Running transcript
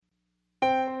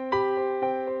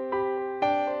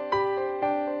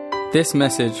This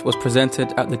message was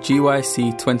presented at the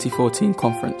GYC 2014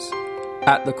 conference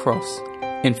at the Cross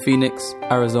in Phoenix,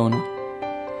 Arizona.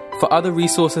 For other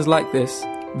resources like this,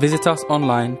 visit us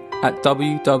online at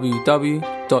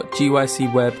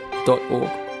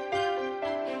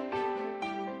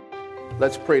www.gycweb.org.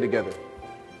 Let's pray together.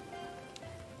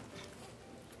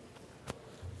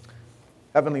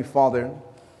 Heavenly Father,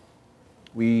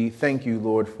 we thank you,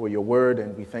 Lord, for your word,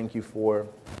 and we thank you for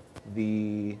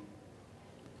the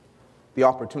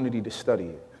opportunity to study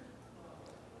it.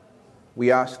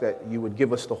 We ask that you would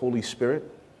give us the Holy Spirit,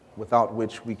 without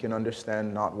which we can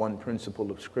understand not one principle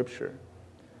of Scripture.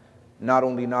 Not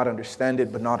only not understand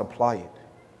it, but not apply it.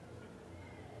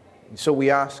 And so we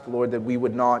ask, Lord, that we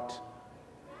would not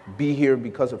be here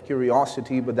because of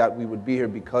curiosity, but that we would be here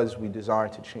because we desire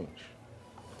to change.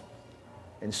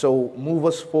 And so move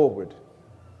us forward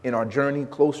in our journey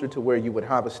closer to where you would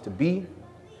have us to be.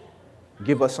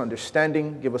 Give us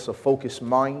understanding, give us a focused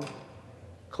mind,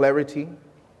 clarity,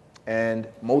 and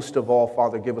most of all,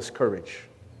 Father, give us courage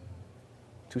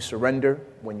to surrender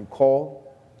when you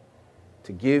call,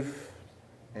 to give,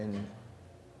 and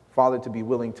Father, to be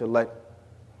willing to let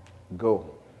go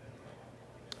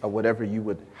of whatever you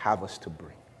would have us to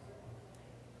bring.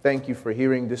 Thank you for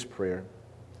hearing this prayer,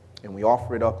 and we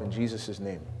offer it up in Jesus'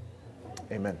 name.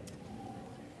 Amen.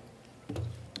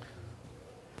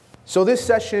 So this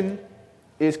session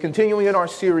is continuing in our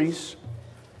series,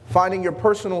 Finding Your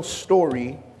Personal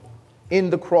Story in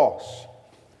the Cross.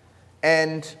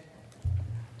 And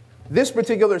this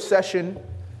particular session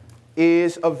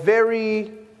is a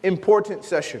very important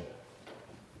session,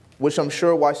 which I'm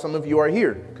sure why some of you are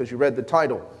here, because you read the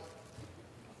title.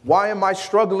 Why am I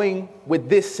struggling with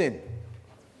this sin?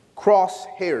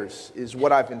 Crosshairs is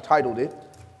what I've entitled it,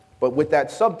 but with that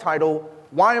subtitle,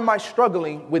 why am I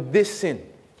struggling with this sin?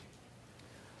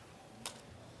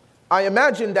 I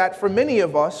imagine that for many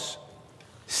of us,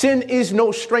 sin is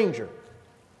no stranger.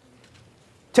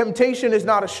 Temptation is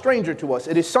not a stranger to us.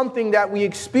 It is something that we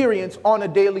experience on a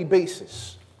daily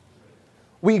basis.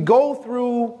 We go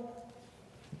through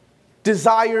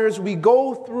desires, we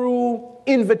go through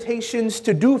invitations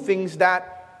to do things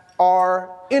that are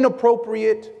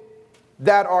inappropriate,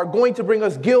 that are going to bring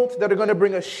us guilt, that are going to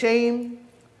bring us shame,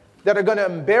 that are going to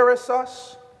embarrass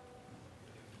us.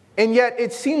 And yet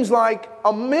it seems like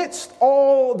amidst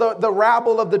all the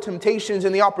rabble of the temptations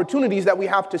and the opportunities that we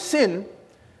have to sin,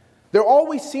 there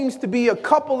always seems to be a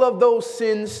couple of those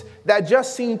sins that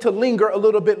just seem to linger a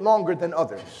little bit longer than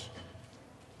others.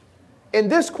 And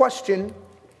this question,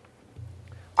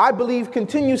 I believe,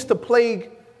 continues to plague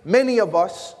many of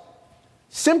us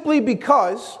simply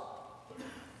because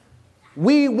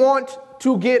we want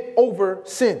to get over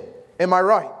sin. Am I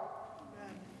right?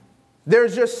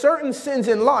 There's just certain sins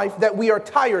in life that we are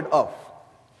tired of.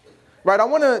 Right? I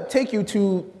want to take you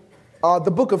to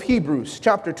the book of Hebrews,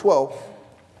 chapter 12.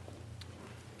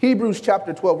 Hebrews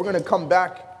chapter 12. We're going to come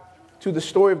back to the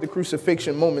story of the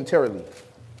crucifixion momentarily.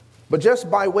 But just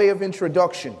by way of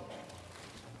introduction,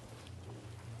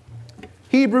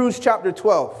 Hebrews chapter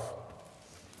 12.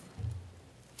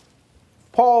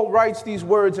 Paul writes these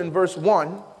words in verse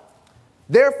 1.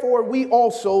 Therefore, we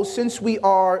also, since we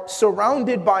are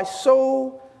surrounded by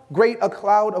so great a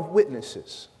cloud of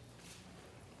witnesses,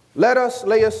 let us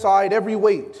lay aside every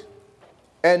weight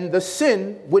and the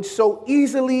sin which so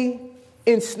easily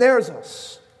ensnares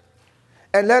us,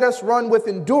 and let us run with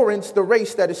endurance the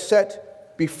race that is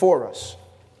set before us.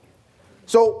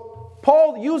 So,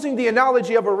 Paul, using the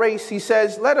analogy of a race, he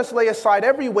says, let us lay aside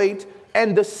every weight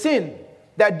and the sin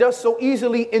that does so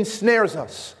easily ensnares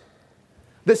us.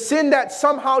 The sin that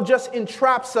somehow just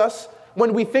entraps us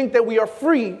when we think that we are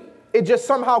free, it just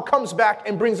somehow comes back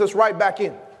and brings us right back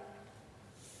in.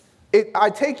 I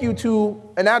take you to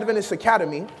an Adventist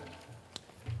academy,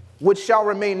 which shall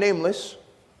remain nameless.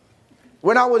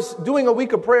 When I was doing a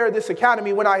week of prayer at this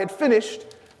academy, when I had finished,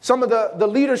 some of the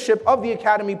leadership of the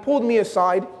academy pulled me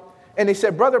aside and they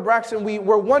said, Brother Braxton, we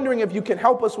were wondering if you can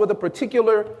help us with a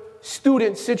particular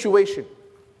student situation.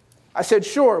 I said,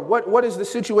 sure, what is the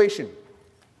situation?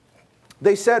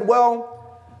 They said,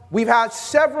 well, we've had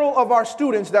several of our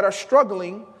students that are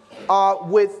struggling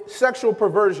with sexual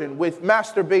perversion, with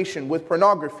masturbation, with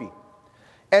pornography.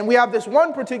 And we have this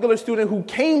one particular student who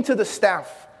came to the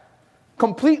staff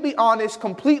completely honest,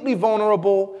 completely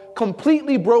vulnerable,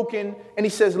 completely broken. And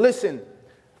he says, listen,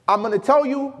 I'm going to tell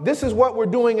you, this is what we're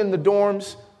doing in the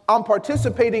dorms. I'm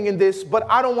participating in this, but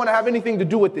I don't want to have anything to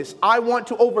do with this. I want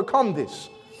to overcome this.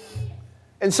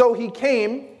 And so he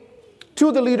came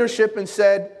to the leadership and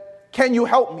said, can you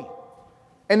help me?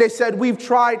 And they said, we've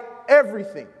tried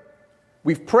everything.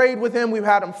 We've prayed with him. We've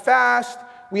had him fast.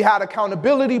 We had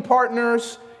accountability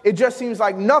partners. It just seems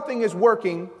like nothing is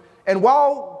working. And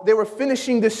while they were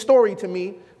finishing this story to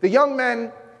me, the young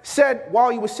man said, while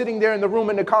he was sitting there in the room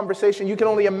in the conversation, you can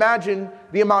only imagine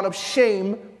the amount of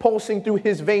shame pulsing through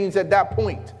his veins at that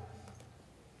point.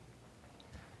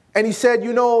 And he said,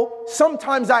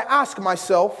 sometimes I ask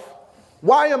myself,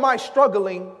 why am I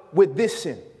struggling with this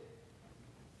sin?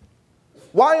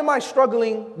 Why am I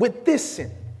struggling with this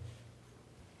sin?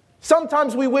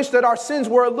 Sometimes we wish that our sins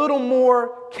were a little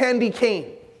more candy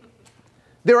cane.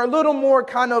 They're a little more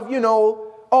kind of,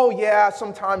 oh yeah,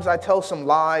 sometimes I tell some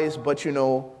lies, but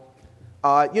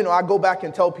I go back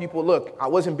and tell people, look, I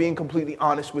wasn't being completely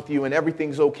honest with you and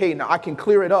everything's okay. Now I can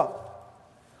clear it up.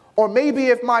 Or maybe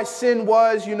if my sin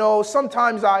was,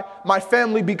 sometimes my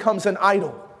family becomes an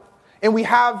idol. And we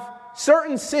have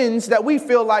certain sins that we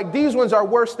feel like these ones are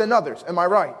worse than others. Am I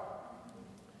right?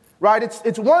 Right?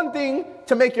 It's one thing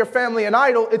to make your family an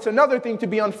idol. It's another thing to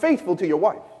be unfaithful to your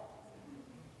wife.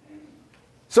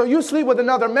 So you sleep with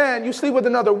another man, you sleep with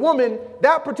another woman,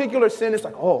 that particular sin is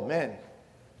like, oh man,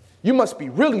 you must be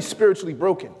really spiritually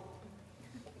broken.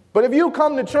 But if you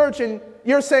come to church and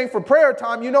you're saying for prayer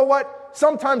time, you know what?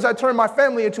 Sometimes I turn my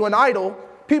family into an idol.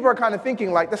 People are kind of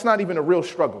thinking like, that's not even a real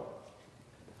struggle.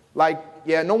 Like,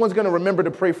 yeah, no one's going to remember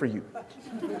to pray for you.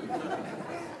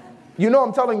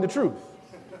 I'm telling the truth.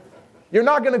 You're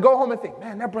not going to go home and think,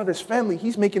 man, that brother's family,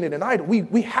 he's making it an idol.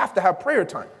 We have to have prayer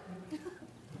time.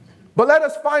 But let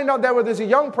us find out that there's a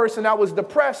young person that was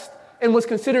depressed and was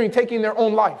considering taking their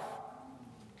own life.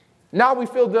 Now we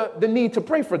feel the need to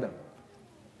pray for them,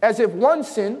 as if one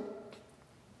sin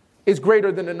is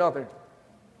greater than another.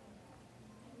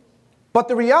 But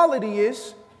the reality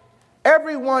is,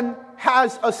 everyone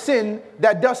has a sin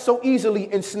that does so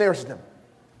easily ensnares them.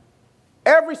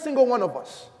 Every single one of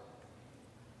us.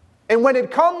 And when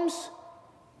it comes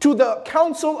to the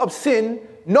council of sin,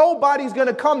 nobody's going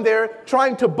to come there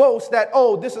trying to boast that,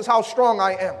 oh, this is how strong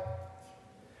I am.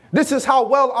 This is how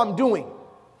well I'm doing.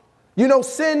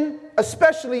 Sin,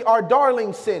 especially our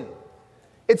darling sin.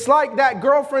 It's like that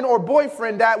girlfriend or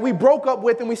boyfriend that we broke up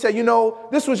with and we say,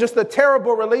 this was just a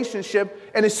terrible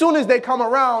relationship. And as soon as they come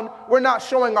around, we're not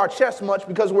showing our chest much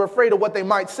because we're afraid of what they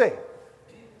might say.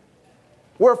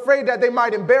 We're afraid that they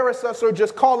might embarrass us or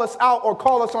just call us out or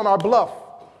call us on our bluff.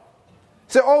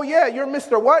 Say, oh yeah, you're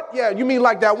Mr. What? Yeah, you mean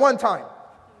like that one time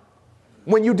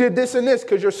when you did this and this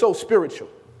because you're so spiritual.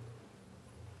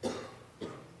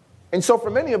 And so for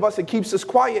many of us, it keeps us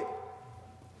quiet,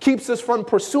 keeps us from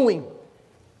pursuing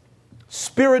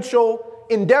spiritual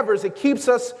endeavors. It keeps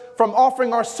us from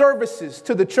offering our services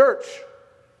to the church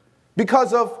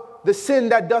because of the sin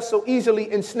that does so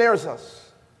easily ensnares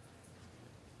us.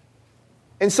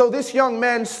 And so this young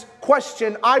man's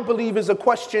question, I believe, is a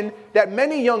question that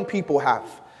many young people have.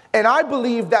 And I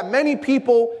believe that many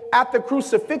people at the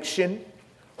crucifixion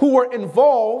who were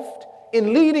involved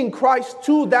in leading Christ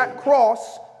to that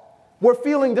cross were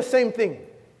feeling the same thing.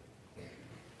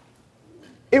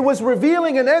 It was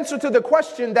revealing an answer to the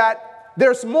question that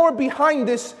there's more behind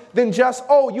this than just,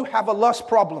 oh, you have a lust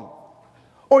problem,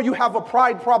 or you have a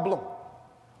pride problem,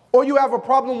 or you have a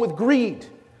problem with greed,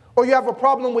 or you have a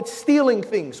problem with stealing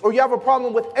things, or you have a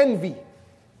problem with envy,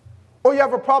 or you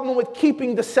have a problem with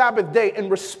keeping the Sabbath day and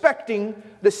respecting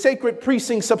the sacred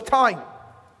precincts of time.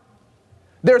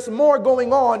 There's more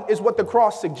going on, is what the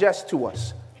cross suggests to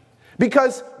us.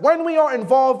 Because when we are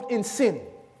involved in sin,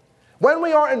 when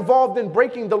we are involved in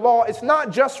breaking the law, it's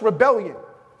not just rebellion.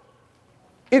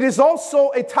 It is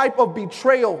also a type of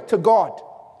betrayal to God.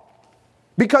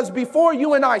 Because before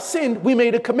you and I sinned, we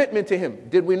made a commitment to Him,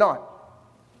 did we not?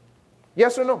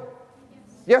 Yes or no?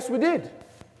 Yes, we did.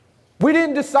 We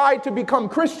didn't decide to become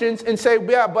Christians and say,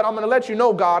 yeah, but I'm going to let you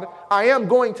know, God, I am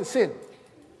going to sin.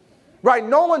 Right?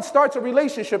 No one starts a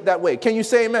relationship that way. Can you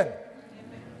say amen?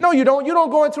 No, you don't. You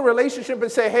don't go into a relationship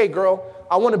and say, hey, girl,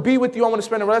 I want to be with you. I want to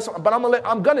spend the rest, but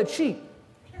I'm going to cheat.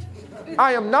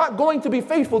 I am not going to be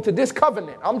faithful to this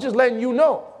covenant. I'm just letting you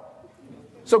know.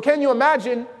 So can you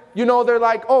imagine, they're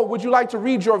like, oh, would you like to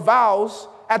read your vows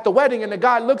at the wedding? And the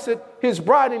guy looks at his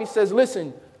bride and he says,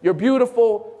 listen, you're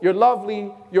beautiful, you're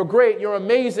lovely, you're great, you're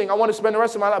amazing. I want to spend the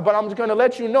rest of my life, but I'm just going to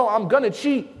let you know I'm going to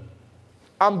cheat.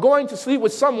 I'm going to sleep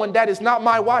with someone that is not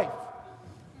my wife.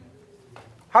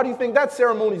 How do you think that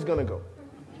ceremony is going to go?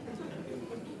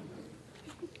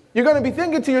 You're going to be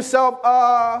thinking to yourself,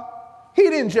 he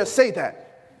didn't just say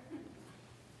that.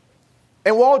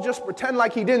 And we'll all just pretend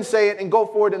like he didn't say it and go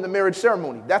forward in the marriage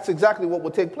ceremony. That's exactly what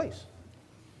will take place.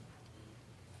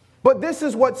 But this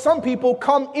is what some people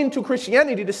come into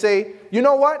Christianity to say, you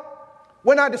know what?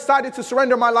 When I decided to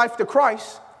surrender my life to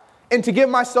Christ and to give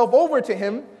myself over to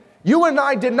Him, You and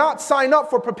I did not sign up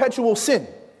for perpetual sin.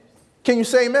 Can you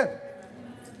say amen?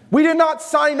 We did not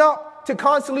sign up to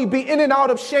constantly be in and out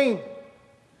of shame.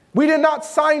 We did not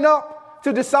sign up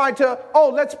to decide to,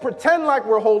 let's pretend like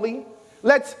we're holy.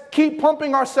 Let's keep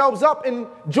pumping ourselves up and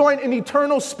join an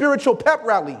eternal spiritual pep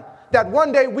rally that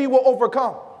one day we will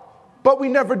overcome. But we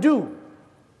never do.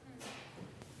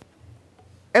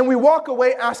 And we walk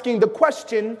away asking the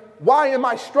question, why am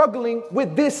I struggling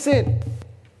with this sin?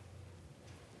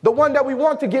 The one that we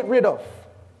want to get rid of.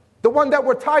 The one that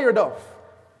we're tired of.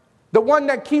 The one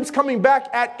that keeps coming back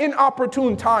at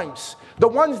inopportune times. The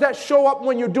ones that show up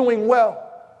when you're doing well.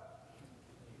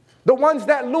 The ones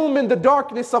that loom in the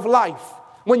darkness of life.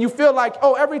 When you feel like,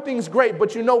 everything's great,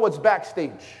 but you know what's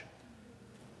backstage.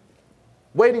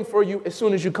 Waiting for you as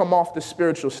soon as you come off the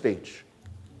spiritual stage.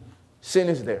 Sin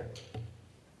is there.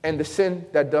 And the sin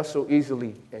that does so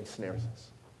easily ensnares us.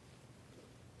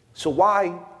 So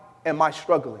why am I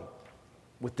struggling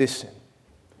with this sin?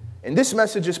 And this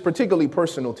message is particularly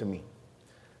personal to me.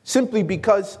 Simply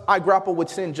because I grapple with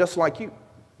sin just like you.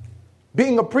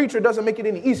 Being a preacher doesn't make it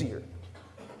any easier.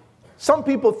 Some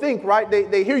people think, right,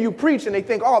 they hear you preach and they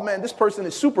think, oh man, this person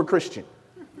is super Christian.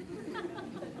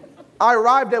 I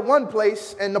arrived at one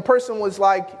place and the person was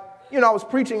like, I was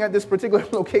preaching at this particular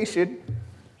location.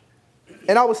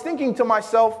 And I was thinking to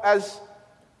myself as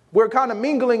we're kind of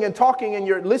mingling and talking and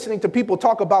you're listening to people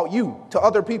talk about you to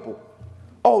other people.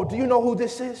 Oh, do you know who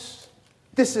this is?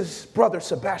 This is Brother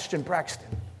Sebastien Braxton.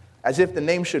 As if the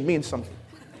name should mean something.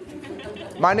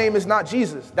 My name is not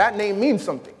Jesus. That name means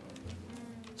something.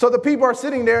 So the people are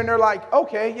sitting there and they're like,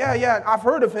 okay, yeah, I've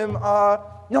heard of him.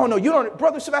 No, you don't.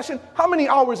 Brother Sebastien, how many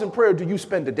hours in prayer do you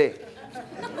spend a day?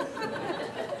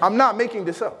 I'm not making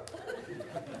this up.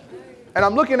 And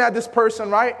I'm looking at this person,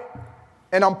 right?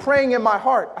 And I'm praying in my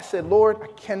heart. I said, Lord, I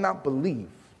cannot believe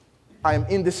I am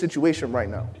in this situation right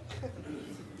now.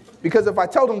 Because if I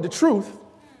tell them the truth,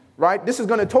 right, this is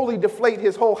going to totally deflate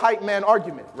his whole hype man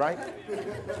argument, right?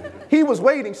 He was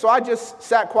waiting, so I just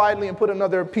sat quietly and put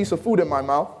another piece of food in my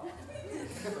mouth.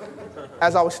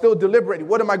 As I was still deliberating,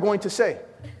 what am I going to say?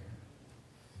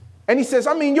 And he says,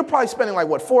 you're probably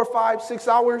spending 4, 5, 6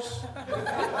 hours?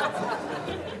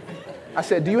 I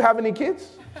said, do you have any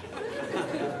kids?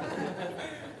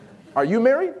 Are you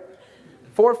married?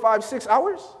 4, 5, 6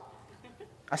 hours?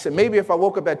 I said, maybe if I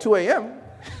woke up at 2 a.m.,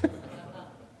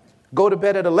 go to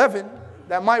bed at 11,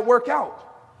 that might work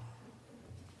out.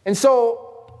 And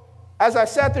so, as I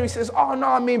sat there, he says,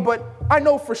 but I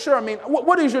know for sure,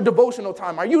 what is your devotional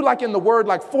time? Are you in the Word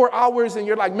 4 hours and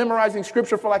you're memorizing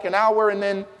scripture for an hour? And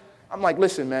then I'm like,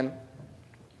 listen, man,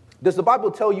 does the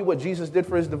Bible tell you what Jesus did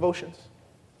for his devotions?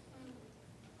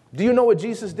 Do you know what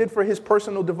Jesus did for his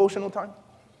personal devotional time?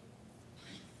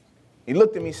 He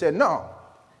looked at me and said, no,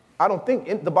 I don't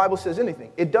think the Bible says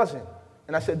anything. It doesn't.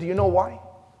 And I said, do you know why?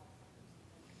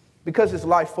 Because his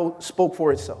life spoke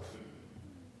for itself.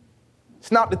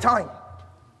 It's not the time.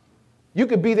 You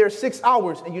could be there 6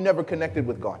 hours and you never connected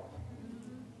with God.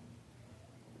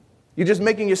 You're just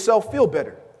making yourself feel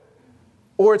better.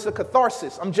 Or it's a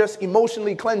catharsis. I'm just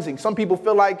emotionally cleansing. Some people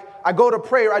feel like I go to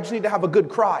prayer, I just need to have a good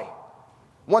cry.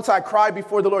 Once I cry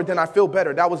before the Lord, then I feel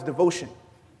better. That was devotion.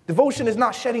 Devotion is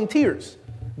not shedding tears.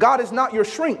 God is not your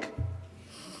shrink.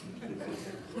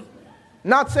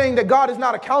 Not saying that God is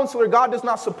not a counselor, God does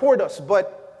not support us,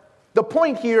 but the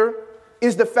point here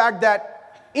is the fact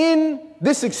that in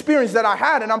this experience that I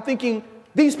had, and I'm thinking,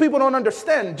 these people don't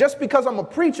understand. Just because I'm a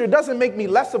preacher doesn't make me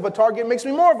less of a target, it makes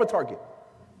me more of a target.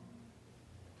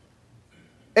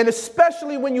 And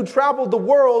especially when you travel the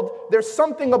world, there's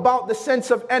something about the sense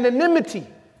of anonymity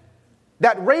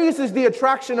that raises the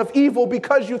attraction of evil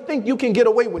because you think you can get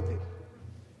away with it.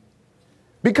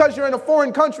 Because you're in a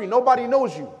foreign country, nobody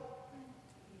knows you.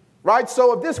 Right?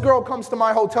 So if this girl comes to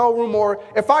my hotel room, or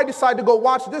if I decide to go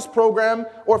watch this program,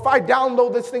 or if I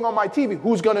download this thing on my TV,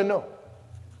 who's going to know?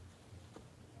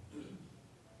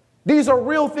 These are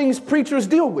real things preachers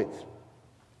deal with.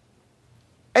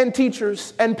 And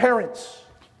teachers, and parents,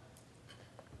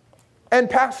 and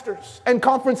pastors, and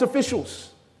conference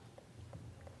officials.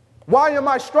 Why am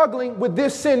I struggling with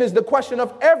this sin is the question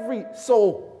of every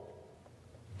soul.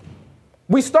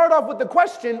 We start off with the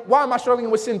question, why am I struggling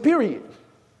with sin, period?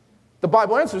 The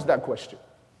Bible answers that question.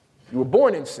 You were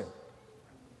born in sin.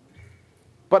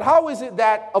 But how is it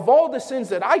that of all the sins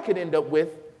that I could end up with,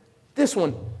 this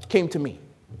one came to me?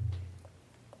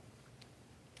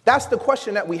 That's the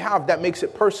question that we have that makes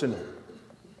it personal.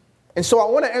 And so I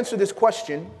want to answer this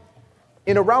question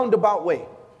in a roundabout way.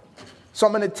 So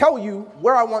I'm going to tell you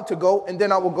where I want to go, and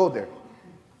then I will go there.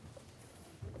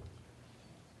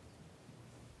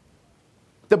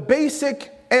 The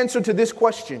basic answer to this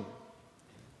question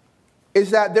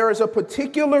is that there is a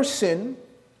particular sin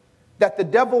that the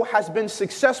devil has been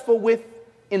successful with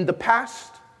in the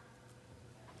past,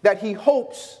 that he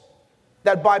hopes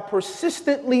that by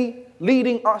persistently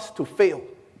leading us to fail,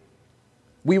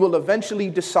 we will eventually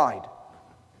decide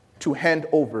to hand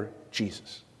over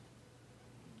Jesus.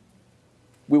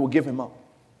 We will give him up.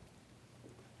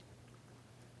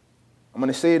 I'm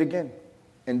going to say it again,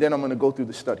 and then I'm going to go through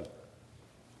the study.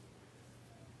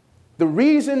 The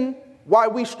reason why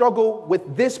we struggle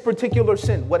with this particular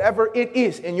sin, whatever it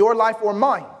is in your life or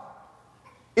mine,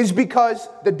 is because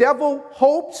the devil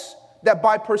hopes that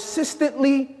by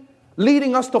persistently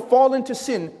leading us to fall into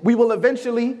sin, we will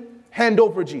eventually hand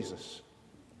over Jesus.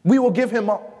 We will give him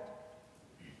up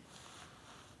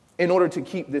in order to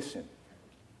keep this sin.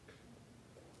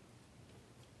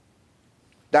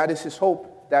 That is his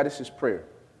hope. That is his prayer.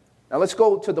 Now let's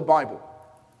go to the Bible.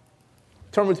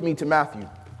 Turn with me to Matthew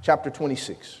chapter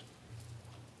 26.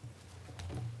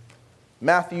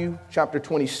 Matthew chapter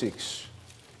 26.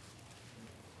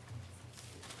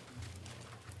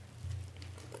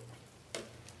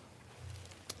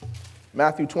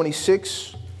 Matthew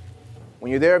 26.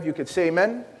 When you're there, if you could say amen.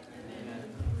 Amen.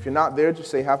 If you're not there,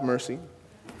 just say have mercy.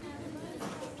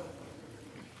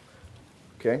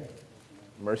 Okay.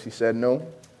 Mercy said no.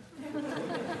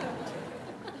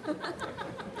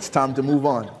 It's time to move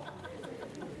on.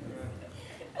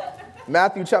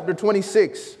 Matthew chapter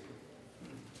 26.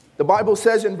 The Bible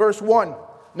says in verse 1,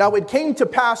 "Now it came to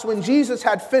pass when Jesus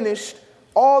had finished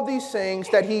all these sayings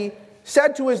that he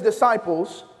said to his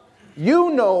disciples,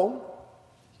 'You know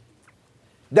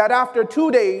that after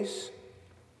 2 days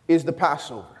is the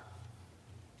Passover,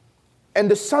 and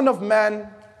the Son of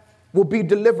Man will be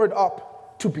delivered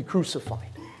up to be crucified.'"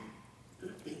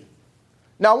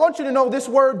 Now I want you to know this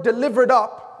word "delivered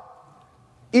up"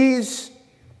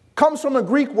 comes from a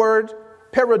Greek word,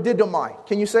 paradidomai.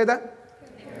 Can you say that?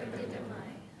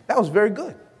 That was very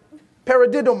good.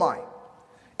 Paradidomai.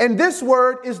 And this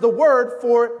word is the word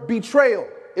for betrayal.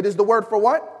 It is the word for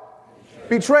what?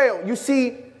 Betrayal. You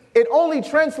see, it only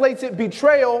translates it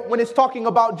betrayal when it's talking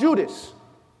about Judas.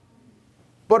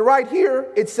 But right here,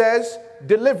 it says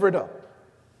delivered up.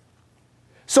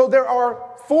 So there are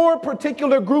 4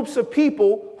 particular groups of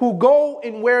people who go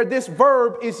in where this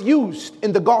verb is used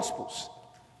in the Gospels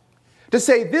to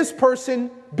say this person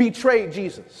betrayed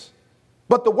Jesus.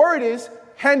 But the word is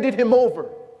handed him over.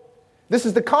 This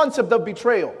is the concept of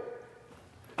betrayal.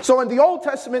 So in the Old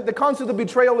Testament, the concept of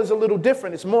betrayal is a little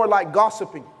different. It's more like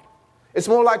gossiping. It's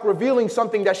more like revealing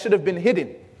something that should have been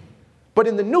hidden. But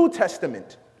in the New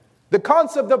Testament, the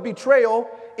concept of betrayal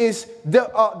is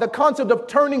the concept of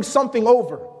turning something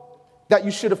over that you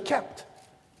should have kept,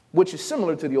 which is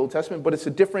similar to the Old Testament, but it's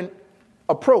a different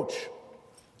approach.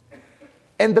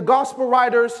 And the gospel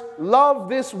writers love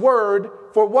this word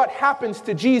for what happens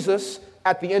to Jesus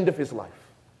at the end of his life.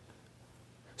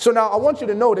 So now I want you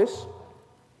to notice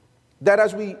that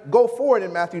as we go forward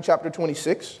in Matthew chapter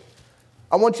 26,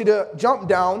 I want you to jump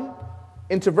down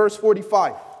into verse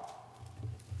 45.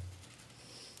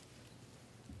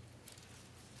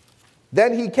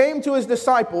 "Then he came to his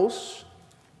disciples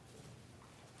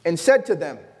and said to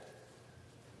them,"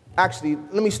 actually,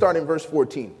 let me start in verse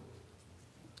 14,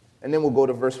 and then we'll go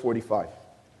to verse 45.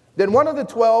 "Then one of the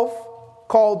 12,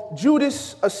 called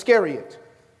Judas Iscariot,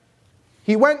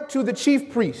 he went to the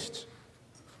chief priests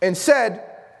and said,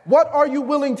 'What are you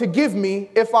willing to give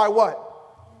me if I what?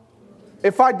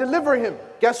 If I deliver him?'"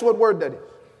 Guess what word that is?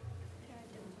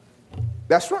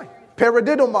 That's right.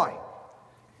 Paradidomai.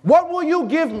 "What will you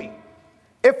give me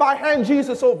if I hand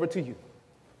Jesus over to you?"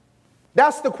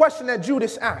 That's the question that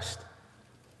Judas asked.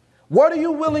 "What are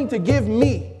you willing to give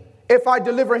me if I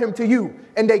deliver him to you?"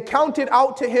 And they counted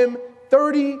out to him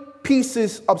 30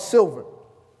 pieces of silver.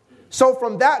 So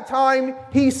from that time,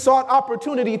 he sought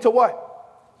opportunity to what?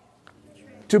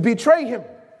 To betray him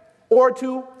or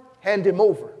to hand him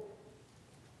over.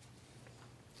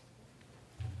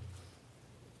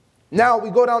 Now we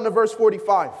go down to verse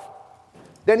 45.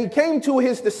 "Then he came to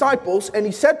his disciples and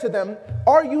he said to them,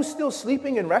 'Are you still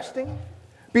sleeping and resting?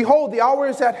 Behold, the hour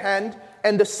is at hand,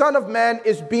 and the Son of Man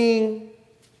is being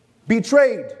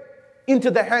betrayed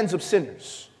into the hands of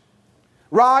sinners.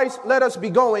 Rise, let us be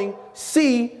going.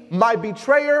 See, my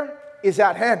betrayer is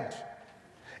at hand.'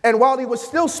 And while he was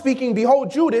still speaking,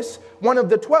 behold, Judas, one of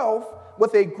the 12,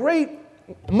 with a great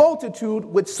multitude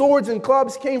with swords and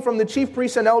clubs, came from the chief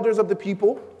priests and elders of the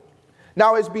people.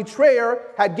 Now his betrayer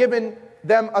had given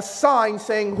them a sign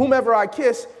saying, 'Whomever I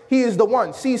kiss, he is the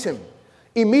one. Seize him.'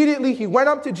 Immediately he went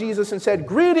up to Jesus and said,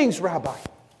 'Greetings, Rabbi,'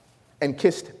 and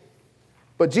kissed him.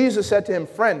 But Jesus said to him,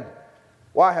 'Friend,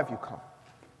 why have you come?'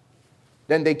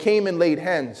 Then they came and laid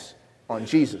hands on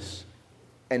Jesus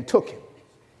and took him.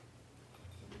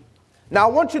 Now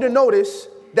I want you to notice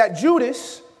that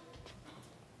Judas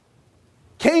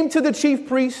came to the chief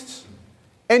priests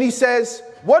and he says,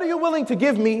 what are you willing to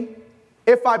give me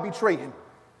if I betray him?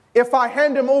 If I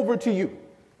hand him over to you?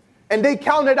 And they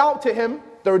counted out to him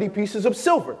 30 pieces of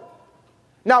silver.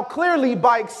 Now clearly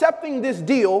by accepting this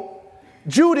deal,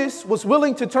 Judas was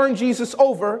willing to turn Jesus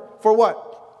over for what?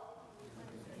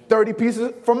 30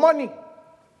 pieces for money.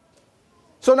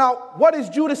 So now what is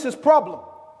Judas's problem?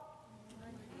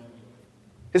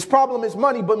 His problem is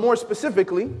money, but more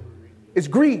specifically, is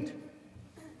greed.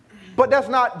 But that's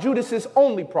not Judas's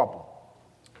only problem.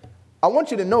 I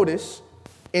want you to notice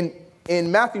in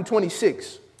Matthew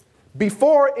 26,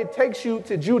 before it takes you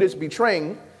to Judas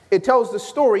betraying, it tells the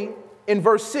story in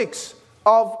verse 6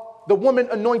 of the woman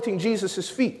anointing Jesus'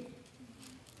 feet.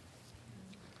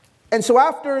 And so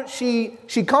after she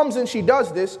comes and she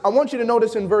does this, I want you to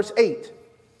notice in verse 8.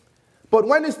 But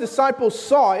when his disciples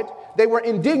saw it, they were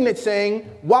indignant, saying,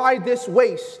 why this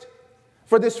waste?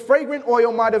 For this fragrant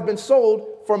oil might have been sold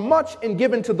for much and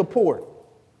given to the poor.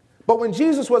 But when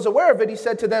Jesus was aware of it, he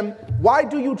said to them, why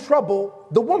do you trouble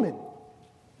the woman?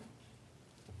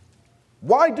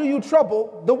 Why do you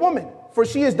trouble the woman? For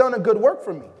she has done a good work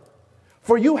for me.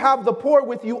 For you have the poor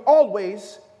with you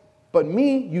always, but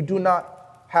me you do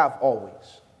not have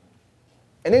always.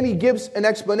 And then he gives an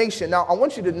explanation. Now, I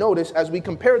want you to notice as we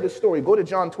compare this story, go to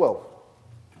John 12.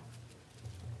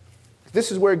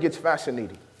 This is where it gets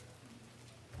fascinating.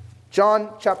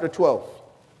 John chapter 12.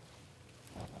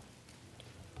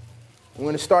 I'm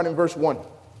going to start in verse 1.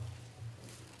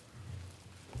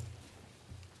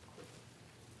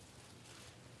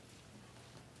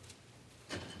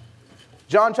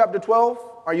 John chapter 12,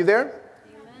 are you there?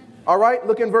 Amen. All right,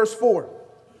 look in verse 4.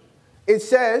 It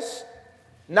says,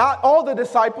 not all the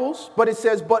disciples, but it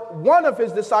says, but one of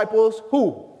his disciples,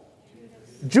 who?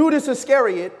 Judas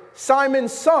Iscariot,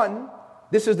 Simon's son.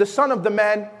 This is the son of the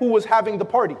man who was having the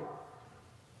party.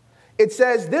 It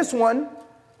says, this one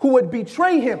who would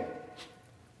betray him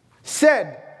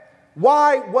said,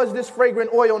 why was this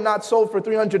fragrant oil not sold for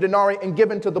 300 denarii and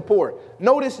given to the poor?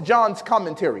 Notice John's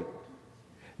commentary.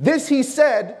 This he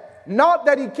said, not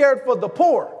that he cared for the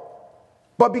poor,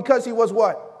 but because he was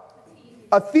what?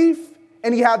 A thief,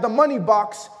 and he had the money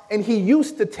box, and he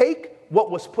used to take what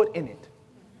was put in it.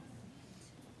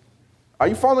 Are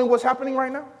you following what's happening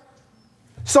right now?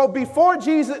 So before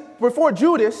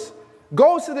Judas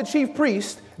goes to the chief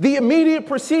priest, the immediate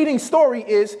preceding story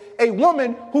is a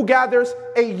woman who gathers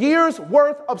a year's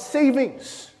worth of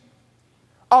savings,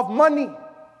 of money.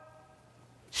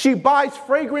 She buys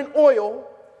fragrant oil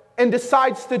and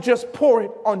decides to just pour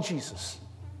it on Jesus.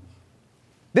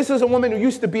 This is a woman who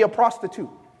used to be a prostitute.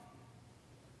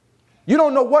 You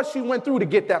don't know what she went through to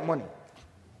get that money.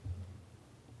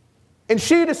 And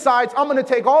she decides, I'm going to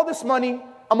take all this money,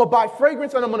 I'm going to buy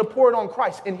fragrance, and I'm going to pour it on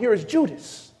Christ. And here is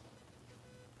Judas,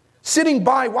 sitting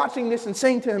by watching this and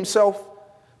saying to himself,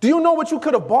 do you know what you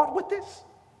could have bought with this?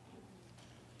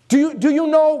 Do you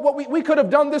know what we could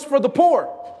have done this for the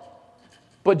poor?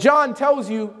 But John tells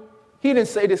you he didn't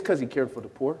say this because he cared for the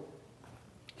poor.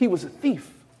 He was a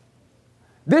thief.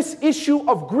 This issue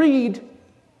of greed,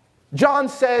 John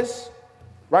says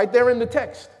right there in the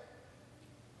text,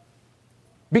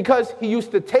 because he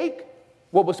used to take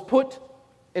what was put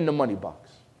in the money box.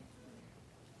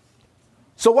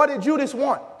 So what did Judas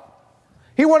want?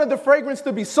 He wanted the fragrance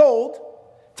to be sold,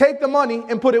 take the money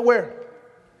and put it where?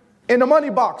 In the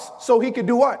money box. So he could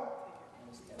do what?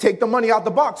 Take the money out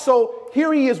the box. So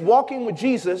here he is walking with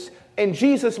Jesus, and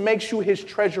Jesus makes you his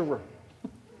treasurer.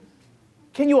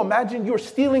 Can you imagine? You're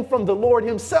stealing from the Lord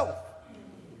himself.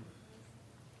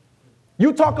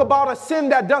 You talk about a sin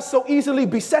that does so easily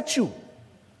beset you.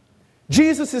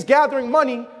 Jesus is gathering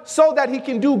money so that he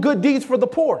can do good deeds for the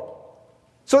poor,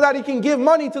 so that he can give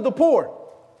money to the poor.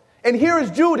 And here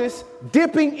is Judas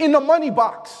dipping in the money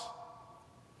box.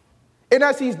 And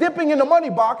as he's dipping in the money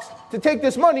box to take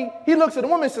this money, he looks at the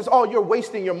woman and says, oh, you're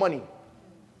wasting your money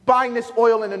buying this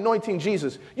oil and anointing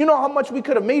Jesus. You know how much we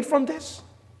could have made from this?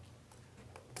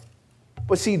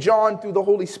 But see, John, through the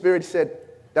Holy Spirit, said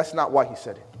that's not why he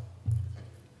said it.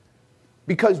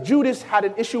 Because Judas had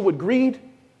an issue with greed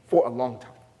for a long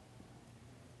time.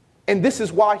 And this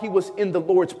is why he was in the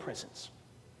Lord's presence.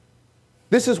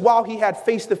 This is why he had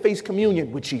face-to-face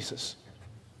communion with Jesus.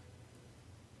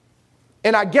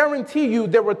 And I guarantee you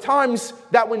there were times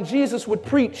that when Jesus would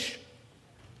preach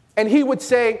and he would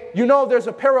say, you know, there's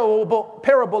a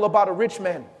parable about a rich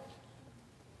man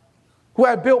who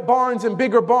had built barns and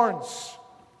bigger barns.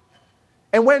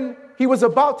 And when he was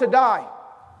about to die,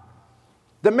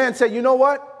 the man said, you know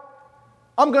what?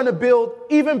 I'm going to build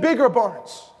even bigger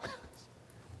barns.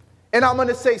 And I'm going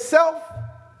to say, self,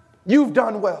 you've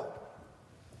done well.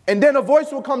 And then a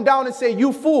voice will come down and say,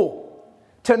 you fool,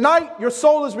 tonight your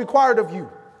soul is required of you.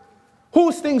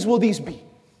 Whose things will these be?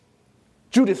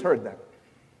 Judas heard that.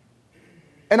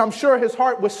 And I'm sure his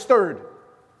heart was stirred.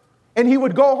 And he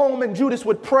would go home and Judas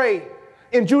would pray.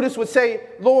 And Judas would say,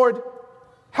 Lord,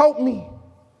 help me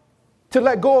to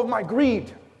let go of my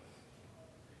greed.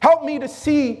 Help me to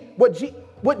see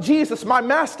what Jesus, my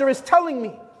master, is telling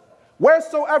me.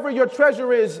 Wheresoever your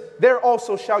treasure is, there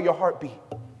also shall your heart be.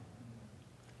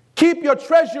 Keep your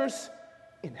treasures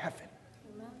in heaven.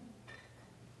 Amen.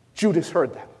 Judas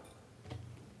heard that.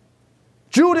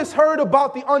 Judas heard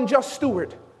about the unjust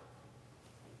steward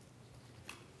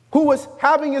who was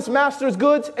having his master's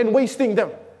goods and wasting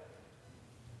them.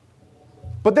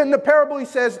 But then the parable, he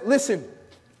says, listen,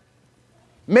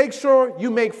 make sure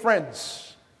you make friends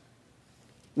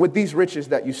with these riches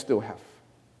that you still have.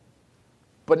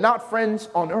 But not friends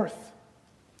on earth,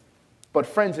 but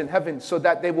friends in heaven, so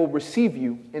that they will receive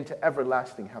you into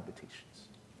everlasting habitations.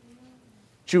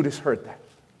 Judas heard that.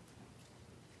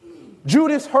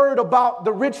 Judas heard about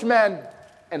the rich man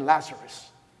and Lazarus.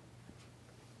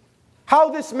 How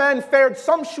this man fared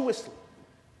sumptuously.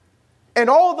 And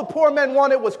all the poor man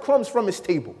wanted was crumbs from his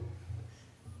table.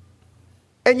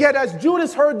 And yet as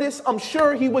Judas heard this, I'm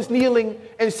sure he was kneeling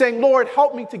and saying, Lord,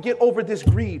 help me to get over this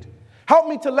greed. Help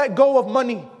me to let go of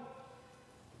money.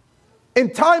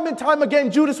 And time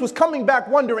again, Judas was coming back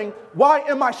wondering, why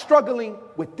am I struggling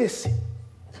with this sin?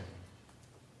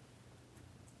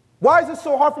 Why is it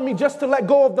so hard for me just to let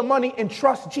go of the money and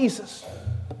trust Jesus?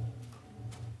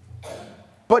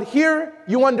 But here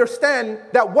you understand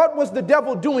that what was the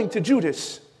devil doing to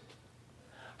Judas?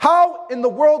 How in the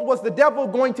world was the devil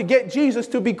going to get Jesus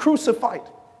to be crucified?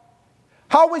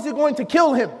 How was he going to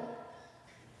kill him?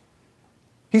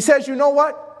 He says, you know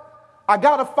what? I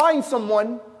got to find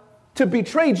someone to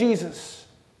betray Jesus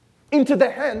into the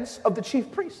hands of the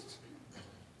chief priests.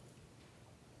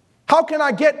 How can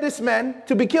I get this man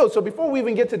to be killed? So before we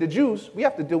even get to the Jews, we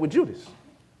have to deal with Judas.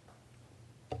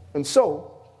 And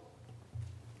so,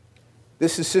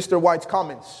 this is Sister White's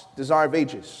comments, Desire of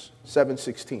Ages,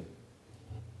 7:16.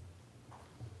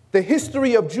 The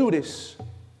history of Judas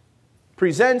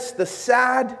presents the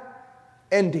sad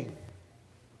ending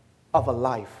of a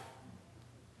life,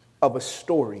 of a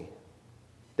story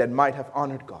that might have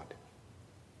honored God.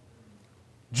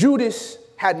 Judas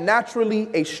had naturally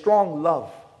a strong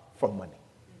love for money.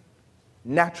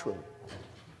 Naturally.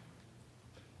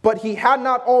 But he had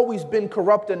not always been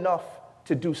corrupt enough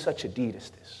to do such a deed as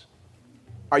this.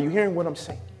 Are you hearing what I'm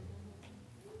saying?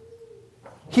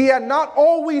 He had not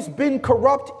always been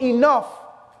corrupt enough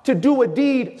to do a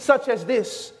deed such as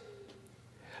this.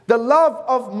 The love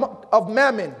of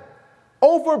mammon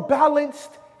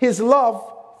overbalanced his love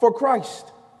for Christ.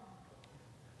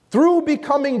 Through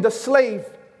becoming the slave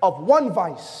of one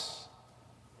vice,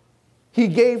 he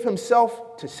gave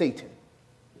himself to Satan,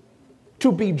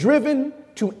 to be driven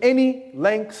to any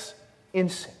lengths in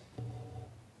sin.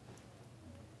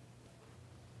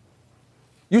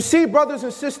 You see, brothers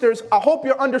and sisters, I hope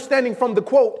you're understanding from the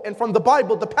quote and from the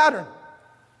Bible the pattern.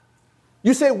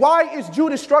 You say, why is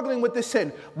Judas struggling with this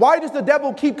sin? Why does the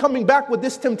devil keep coming back with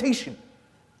this temptation?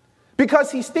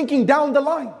 Because he's thinking down the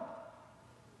line.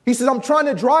 He says, I'm trying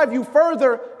to drive you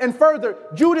further and further.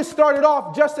 Judas started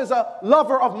off just as a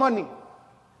lover of money.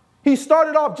 He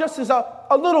started off just as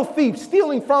a little thief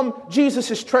stealing from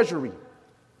Jesus' treasury.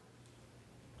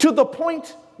 To the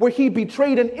point where he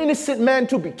betrayed an innocent man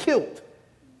to be killed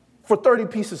for 30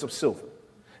 pieces of silver.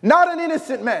 Not an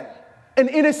innocent man, an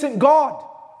innocent God.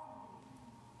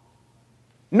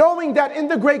 Knowing that in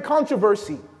the great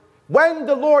controversy, when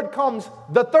the Lord comes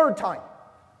the third time,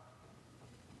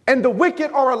 and the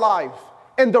wicked are alive,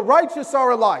 and the righteous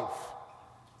are alive,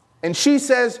 and she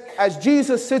says, as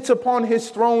Jesus sits upon his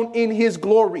throne in his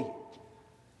glory,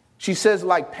 she says,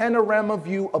 like panorama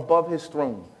view above his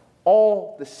throne,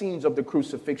 all the scenes of the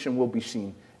crucifixion will be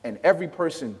seen, and every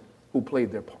person who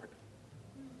played their part.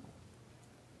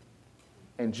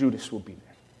 And Judas will be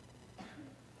there.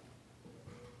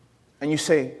 And you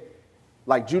say,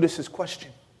 like Judas's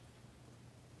question,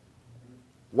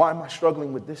 why am I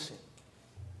struggling with this sin?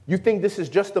 You think this is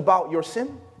just about your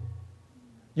sin?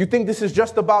 You think this is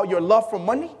just about your love for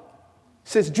money?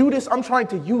 Says Judas, I'm trying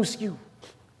to use you.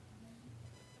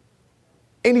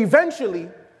 And eventually,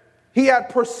 he had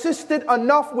persisted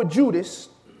enough with Judas,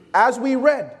 as we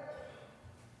read,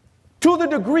 to the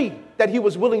degree that he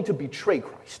was willing to betray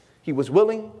Christ. He was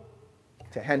willing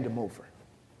to hand him over.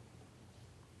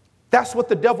 That's what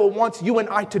the devil wants you and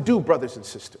I to do, brothers and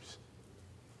sisters.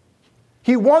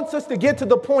 He wants us to get to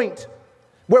the point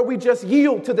where we just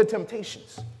yield to the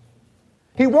temptations.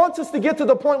 He wants us to get to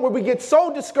the point where we get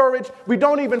so discouraged we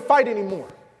don't even fight anymore.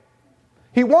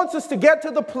 He wants us to get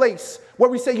to the place where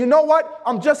we say, you know what?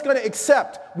 I'm just going to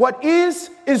accept what is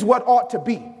what ought to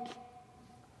be.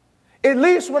 At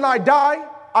least when I die,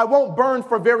 I won't burn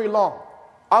for very long.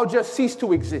 I'll just cease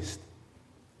to exist.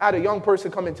 I had a young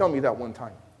person come and tell me that one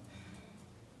time.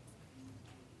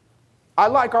 I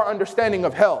like our understanding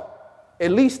of hell.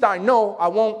 At least I know I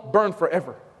won't burn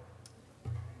forever.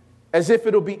 As if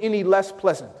it'll be any less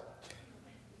pleasant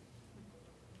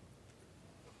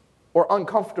or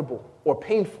uncomfortable or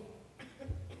painful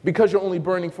because you're only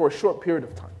burning for a short period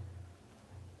of time.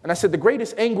 And I said, the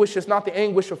greatest anguish is not the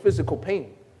anguish of physical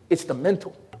pain. It's the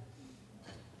mental.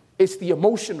 It's the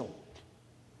emotional.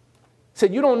 I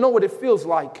said, you don't know what it feels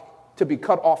like to be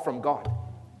cut off from God.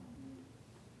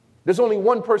 There's only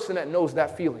one person that knows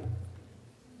that feeling.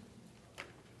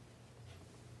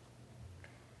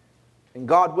 And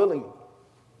God willing,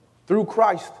 through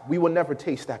Christ, we will never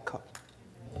taste that cup.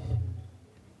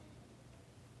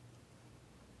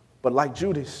 But like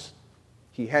Judas,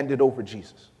 he handed over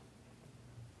Jesus.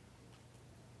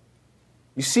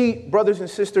 You see, brothers and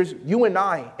sisters, you and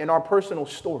I, in our personal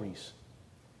stories,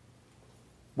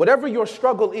 whatever your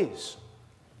struggle is,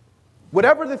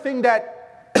 whatever the thing that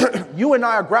you and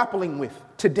I are grappling with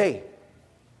today,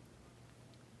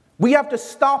 we have to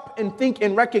stop and think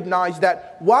and recognize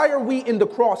that why are we in the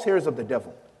crosshairs of the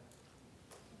devil?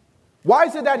 Why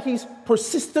is it that he's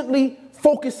persistently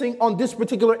focusing on this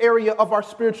particular area of our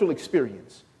spiritual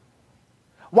experience?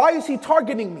 Why is he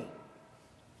targeting me?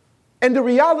 And the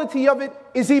reality of it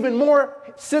is even more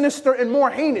sinister and more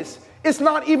heinous. It's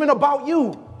not even about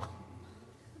you.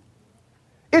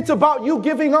 It's about you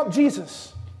giving up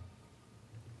Jesus.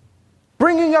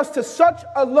 Bringing us to such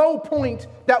a low point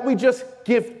that we just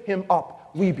give him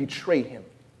up. We betray him.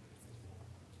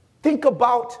 Think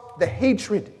about the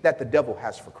hatred that the devil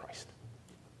has for Christ.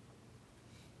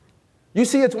 You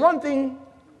see, it's one thing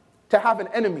to have an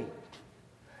enemy.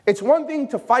 It's one thing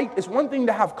to fight. It's one thing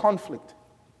to have conflict.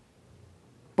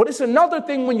 But it's another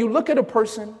thing when you look at a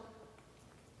person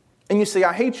and you say,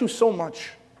 I hate you so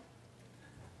much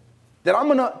that I'm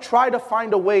going to try to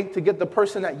find a way to get the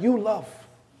person that you love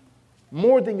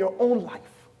more than your own life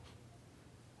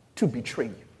to betray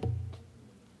you.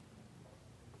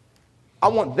 I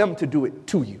want them to do it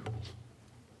to you.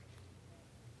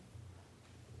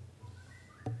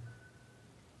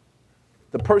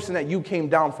 The person that you came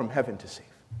down from heaven to save.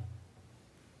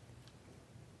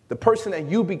 The person that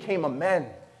you became a man,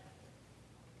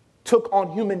 took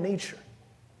on human nature.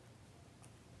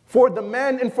 For the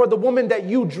man and for the woman that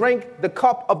you drank the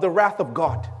cup of the wrath of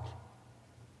God.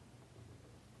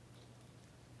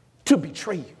 To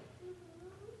betray you.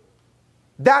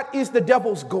 That is the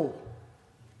devil's goal.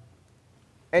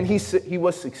 And he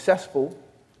was successful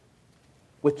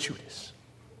with Judas.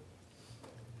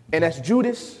 And as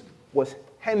Judas was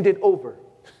handed over,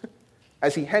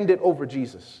 as he handed over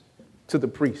Jesus to the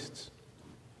priests,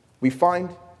 we find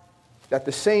that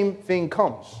the same thing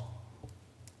comes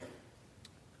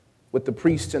with the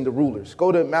priests and the rulers.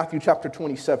 Go to Matthew chapter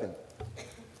 27.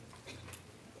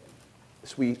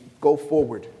 As we go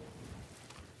forward,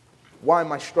 why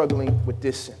am I struggling with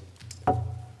this sin?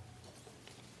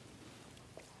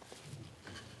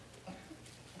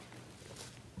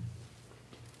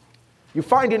 You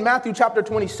find in Matthew chapter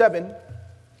 27,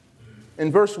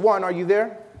 in verse 1, are you there?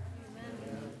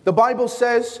 Amen. The Bible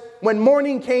says, when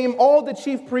morning came, all the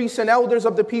chief priests and elders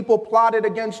of the people plotted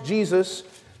against Jesus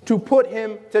to put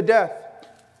him to death.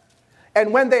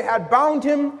 And when they had bound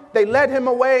him, they led him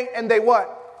away, and they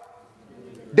what?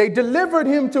 They delivered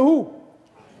him to who?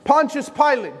 Pontius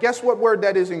Pilate. Guess what word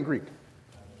that is in Greek? Do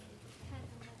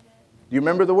you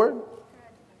remember the word?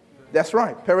 That's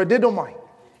right, paradidomai.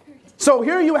 So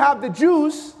here you have the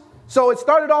Jews. So it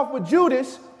started off with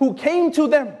Judas, who came to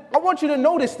them. I want you to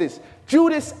notice this.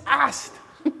 Judas asked,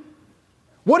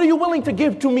 what are you willing to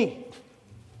give to me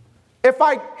if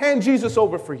I hand Jesus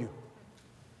over for you?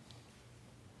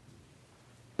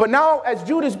 But now as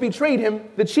Judas betrayed him,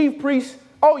 the chief priests,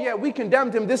 oh yeah, we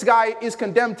condemned him. This guy is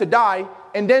condemned to die.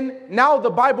 And then now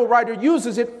the Bible writer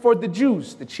uses it for the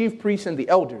Jews, the chief priests and the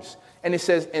elders. And it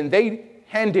says, and they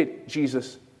handed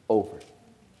Jesus over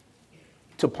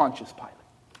to Pontius Pilate.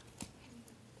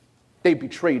 They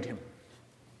betrayed him.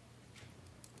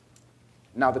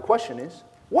 Now the question is,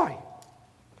 why?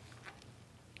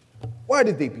 Why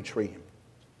did they betray him?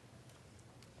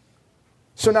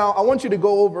 So now I want you to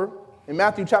go over in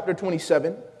Matthew chapter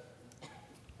 27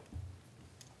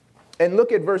 and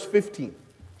look at verse 15.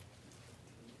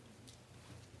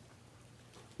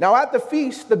 Now at the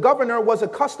feast, the governor was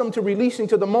accustomed to releasing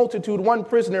to the multitude one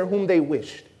prisoner whom they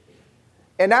wished.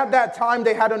 And at that time,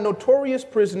 they had a notorious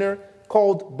prisoner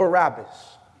called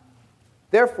Barabbas.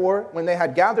 Therefore, when they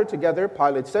had gathered together,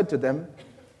 Pilate said to them,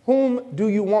 "Whom do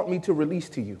you want me to release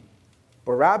to you,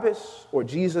 Barabbas or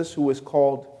Jesus, who is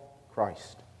called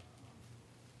Christ?"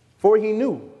 For he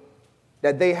knew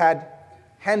that they had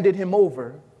handed him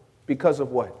over because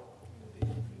of what?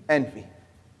 Envy.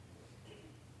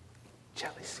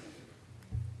 Jealousy.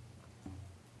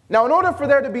 Now, in order for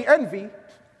there to be envy,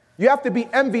 you have to be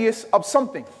envious of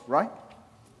something, right?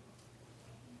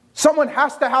 Someone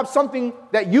has to have something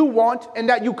that you want and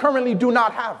that you currently do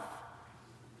not have.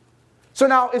 So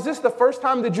now, is this the first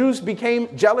time the Jews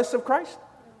became jealous of Christ?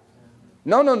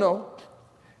 No.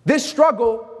 This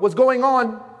struggle was going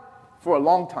on for a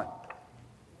long time.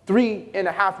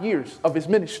 3.5 years of his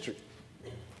ministry.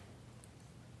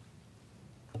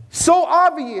 So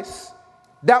obvious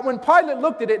that when Pilate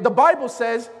looked at it, the Bible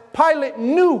says Pilate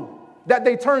knew that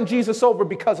they turned Jesus over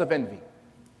because of envy.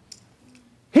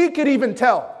 He could even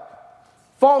tell.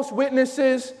 False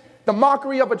witnesses, the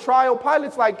mockery of a trial.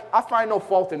 Pilate's like, I find no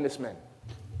fault in this man.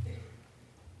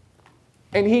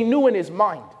 And he knew in his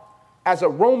mind, as a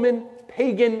Roman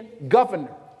pagan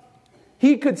governor,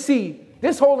 he could see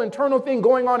this whole internal thing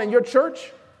going on in your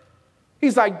church.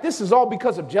 He's like, this is all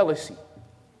because of jealousy.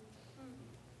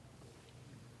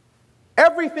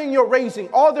 Everything you're raising,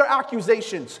 all their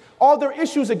accusations, all their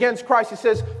issues against Christ, he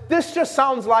says, this just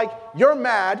sounds like you're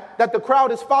mad that the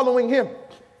crowd is following him.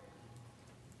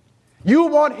 You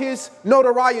want his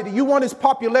notoriety, you want his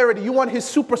popularity, you want his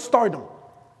superstardom.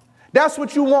 That's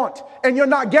what you want, and you're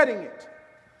not getting it.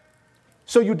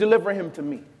 So you deliver him to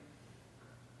me.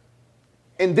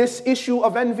 And this issue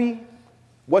of envy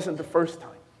wasn't the first time.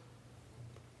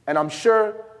 And I'm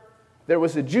sure there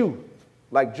was a Jew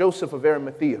like Joseph of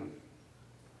Arimathea.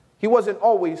 He wasn't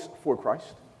always for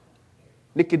Christ.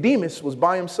 Nicodemus was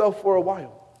by himself for a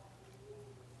while.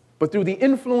 But through the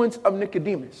influence of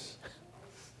Nicodemus,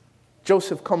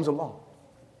 Joseph comes along.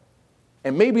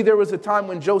 And maybe there was a time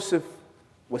when Joseph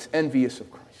was envious of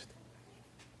Christ.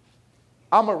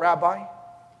 I'm a rabbi.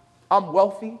 I'm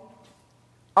wealthy.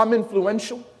 I'm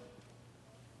influential.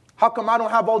 How come I don't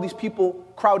have all these people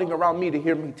crowding around me to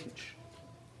hear me teach?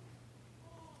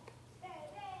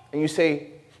 And you say,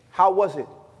 how was it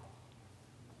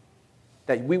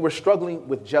that we were struggling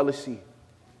with jealousy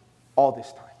all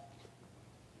this time?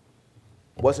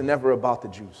 It wasn't ever about the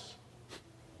Jews.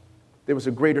 There was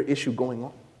a greater issue going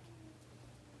on.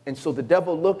 And so the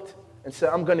devil looked and said,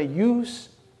 I'm going to use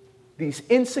these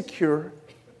insecure,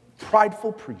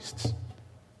 prideful priests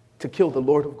to kill the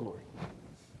Lord of glory.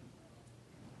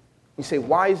 You say,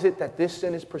 why is it that this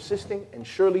sin is persisting? And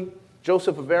surely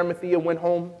Joseph of Arimathea went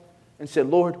home and said,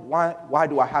 Lord, why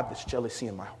do I have this jealousy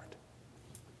in my heart?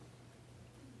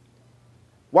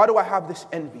 Why do I have this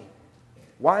envy?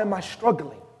 Why am I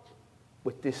struggling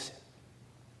with this sin?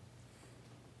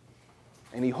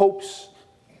 And he hopes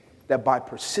that by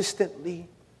persistently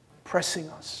pressing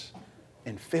us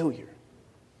in failure,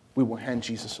 we will hand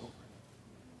Jesus over.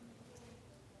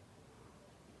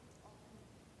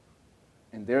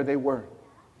 And there they were.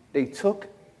 They took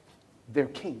their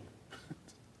king.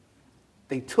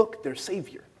 They took their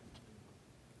savior.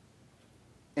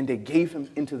 And they gave him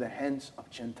into the hands of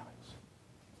Gentiles.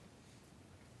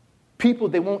 People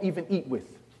they won't even eat with.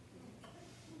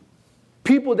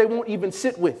 People they won't even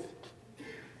sit with.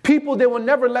 People they will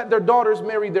never let their daughters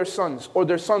marry their sons or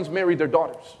their sons marry their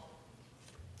daughters.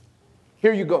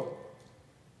 Here you go.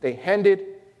 They handed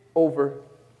over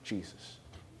Jesus.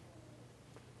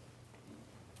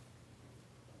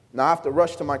 Now I have to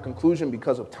rush to my conclusion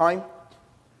because of time.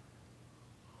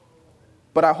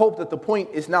 But I hope that the point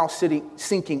is now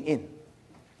sinking in.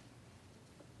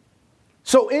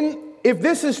 So if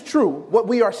this is true, what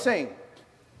we are saying,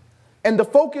 and the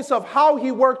focus of how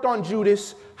he worked on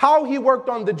Judas, how he worked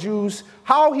on the Jews,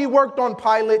 how he worked on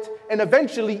Pilate, and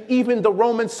eventually even the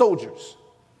Roman soldiers.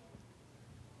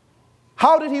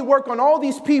 How did he work on all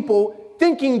these people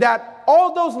thinking that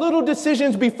all those little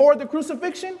decisions before the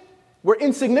crucifixion were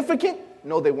insignificant?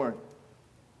 No, they weren't.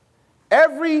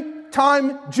 Every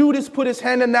time Judas put his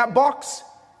hand in that box,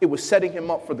 it was setting him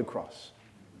up for the cross.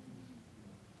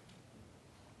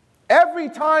 Every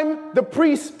time the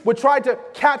priests would try to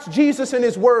catch Jesus in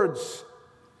his words,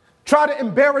 try to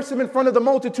embarrass him in front of the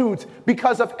multitudes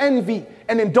because of envy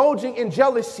and indulging in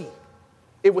jealousy,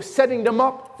 it was setting them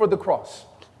up for the cross.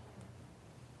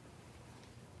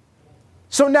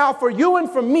 So now for you and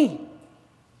for me,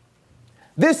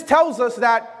 this tells us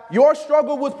that your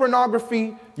struggle with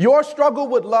pornography, your struggle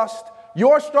with lust,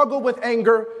 your struggle with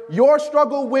anger, your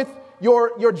struggle with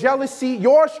your jealousy,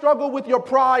 your struggle with your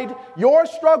pride, your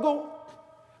struggle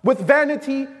with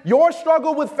vanity, your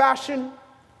struggle with fashion,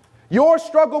 your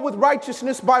struggle with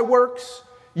righteousness by works,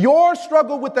 your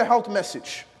struggle with the health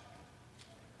message.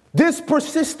 This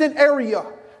persistent area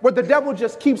where the devil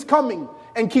just keeps coming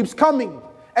and keeps coming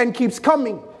and keeps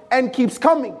coming and keeps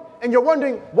coming. And you're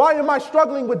wondering, why am I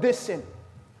struggling with this sin?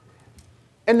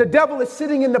 And the devil is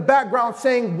sitting in the background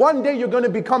saying, one day you're going to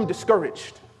become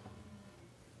discouraged.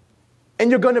 And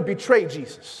you're going to betray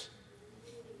Jesus.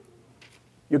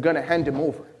 You're going to hand him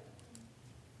over.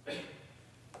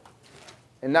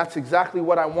 And that's exactly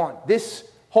what I want. This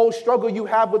whole struggle you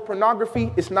have with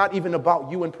pornography is not even about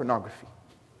you and pornography.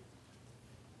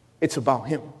 It's about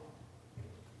him.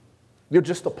 You're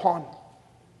just a pawn.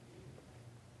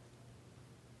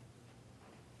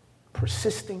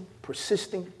 Persisting,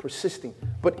 persisting, persisting.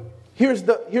 But here's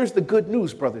the good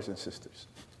news, brothers and sisters.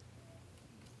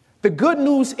 The good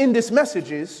news in this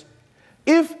message is,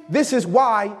 if this is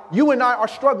why you and I are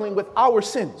struggling with our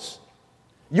sins,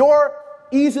 your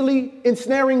easily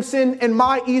ensnaring sin and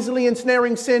my easily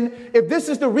ensnaring sin, if this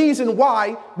is the reason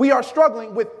why we are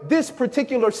struggling with this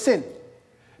particular sin,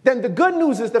 then the good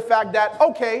news is the fact that,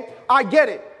 okay, I get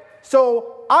it.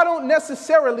 So I don't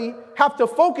necessarily have to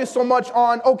focus so much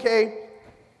on, okay,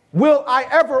 will I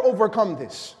ever overcome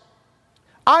this?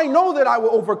 I know that I will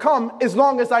overcome as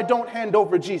long as I don't hand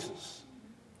over Jesus.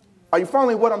 Are you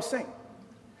following what I'm saying?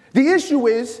 The issue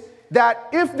is that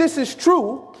if this is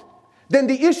true, then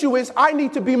the issue is I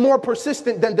need to be more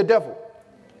persistent than the devil.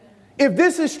 If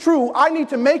this is true, I need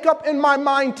to make up in my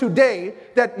mind today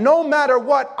that no matter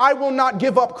what, I will not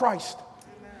give up Christ.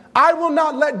 I will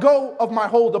not let go of my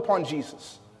hold upon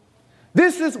Jesus.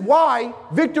 This is why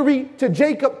victory to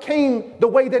Jacob came the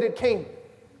way that it came.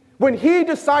 When he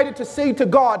decided to say to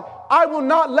God, I will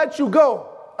not let you go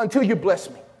until you bless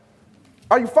me.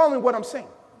 Are you following what I'm saying?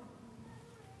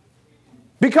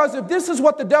 Because if this is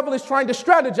what the devil is trying to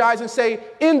strategize and say,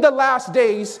 in the last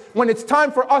days, when it's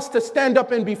time for us to stand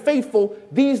up and be faithful,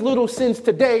 these little sins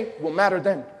today will matter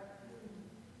then.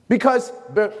 Because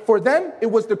for them, it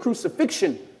was the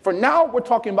crucifixion. For now, we're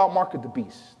talking about mark of the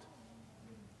beast.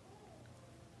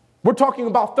 We're talking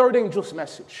about third angel's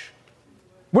message.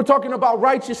 We're talking about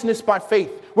righteousness by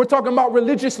faith. We're talking about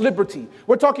religious liberty.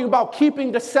 We're talking about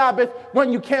keeping the Sabbath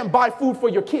when you can't buy food for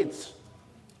your kids.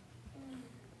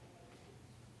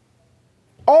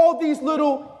 All these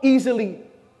little easily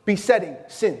besetting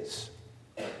sins.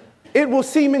 It will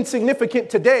seem insignificant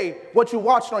today what you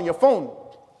watched on your phone,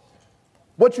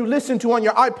 what you listened to on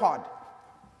your iPod,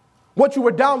 what you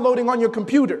were downloading on your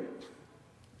computer,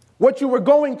 what you were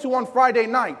going to on Friday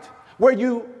night, where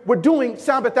you were doing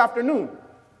Sabbath afternoon.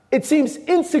 It seems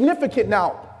insignificant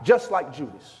now, just like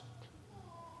Judas.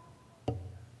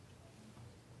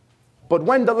 But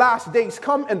when the last days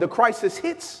come and the crisis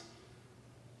hits,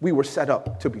 we were set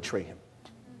up to betray him.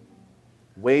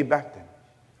 Way back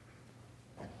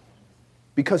then.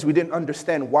 Because we didn't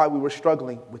understand why we were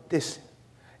struggling with this sin.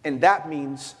 And that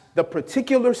means the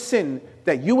particular sin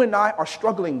that you and I are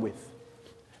struggling with,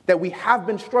 that we have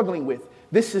been struggling with,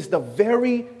 this is the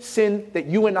very sin that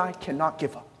you and I cannot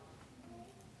give up.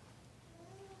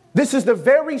 This is the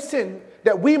very sin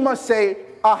that we must say,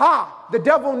 aha, the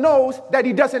devil knows that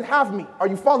he doesn't have me. Are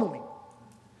you following?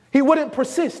 He wouldn't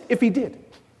persist if he did.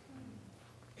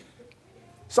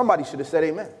 Somebody should have said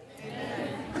amen.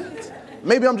 Amen.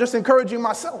 Maybe I'm just encouraging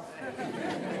myself.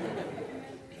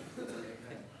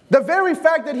 The very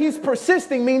fact that he's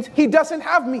persisting means he doesn't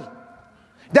have me.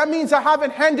 That means I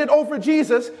haven't handed over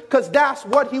Jesus because that's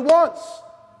what he wants.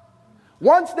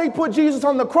 Once they put Jesus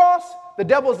on the cross, the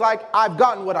devil's like, I've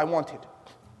gotten what I wanted.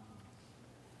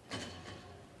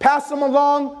 Pass him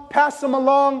along, pass him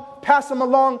along, pass him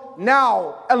along.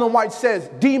 Now, Ellen White says,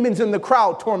 demons in the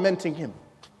crowd tormenting him.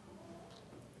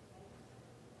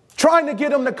 Trying to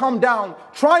get him to come down,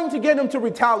 trying to get him to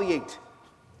retaliate.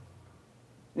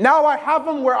 Now I have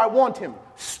him where I want him,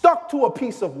 stuck to a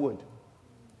piece of wood,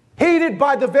 hated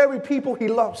by the very people he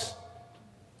loves,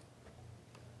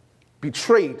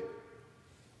 betrayed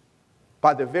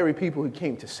by the very people he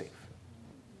came to save.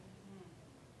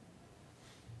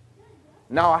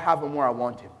 Now I have him where I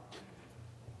want him.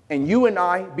 And you and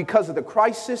I, because of the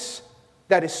crisis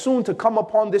that is soon to come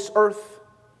upon this earth,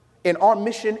 in our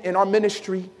mission, in our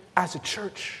ministry as a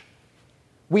church,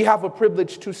 we have a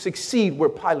privilege to succeed where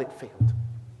Pilate failed.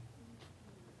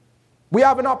 We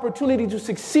have an opportunity to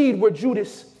succeed where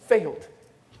Judas failed.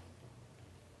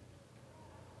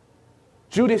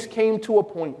 Judas came to a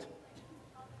point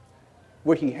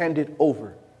where he handed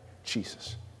over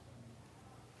Jesus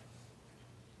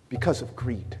because of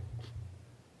greed.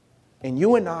 And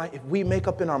you and I, if we make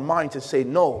up in our mind to say,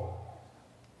 no,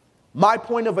 my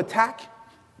point of attack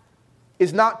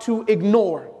is not to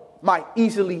ignore my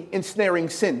easily ensnaring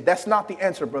sin. That's not the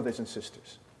answer, brothers and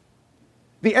sisters.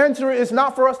 The answer is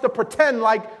not for us to pretend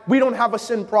like we don't have a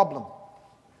sin problem.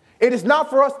 It is not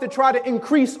for us to try to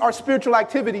increase our spiritual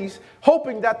activities,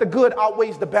 hoping that the good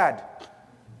outweighs the bad.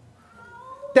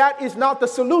 That is not the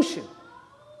solution.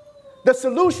 The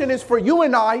solution is for you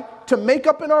and I to make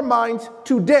up in our minds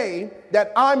today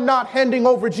that I'm not handing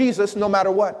over Jesus no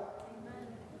matter what.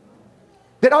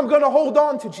 That I'm going to hold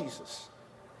on to Jesus.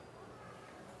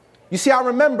 You see, I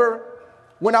remember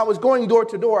when I was going door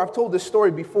to door, I've told this story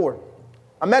before.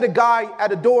 I met a guy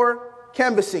at a door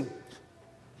canvassing,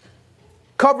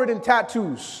 covered in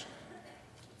tattoos,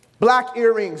 black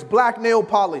earrings, black nail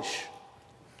polish.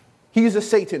 He's a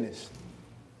Satanist,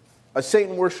 a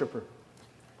Satan worshiper.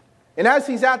 And as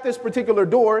he's at this particular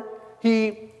door,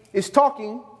 he is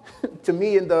talking to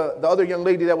me and the other young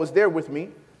lady that was there with me.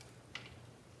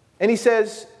 And he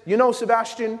says, you know,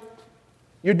 Sebastien,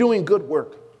 you're doing good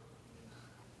work.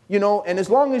 You know, and as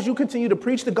long as you continue to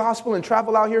preach the gospel and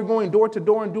travel out here going door to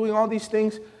door and doing all these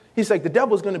things, he's like, the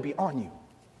devil's going to be on you.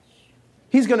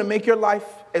 He's going to make your life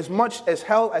as much as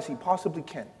hell as he possibly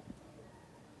can.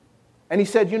 And he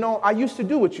said, you know, I used to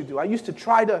do what you do. I used to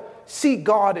try to seek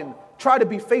God and try to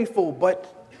be faithful.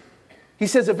 But he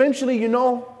says, eventually, you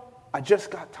know, I just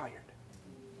got tired.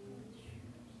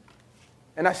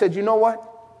 And I said, you know what?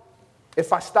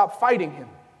 If I stop fighting him,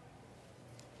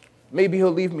 maybe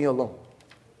he'll leave me alone.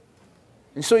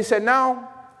 And so he said, now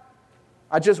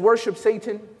I just worship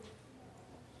Satan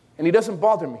and he doesn't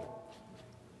bother me.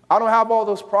 I don't have all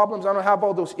those problems. I don't have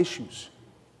all those issues.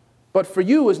 But for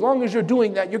you, as long as you're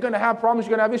doing that, you're going to have problems,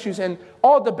 you're going to have issues, and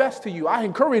all the best to you. I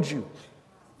encourage you.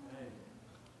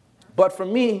 But for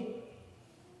me,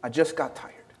 I just got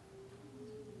tired.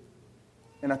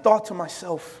 And I thought to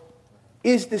myself,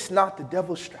 is this not the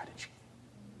devil's strategy?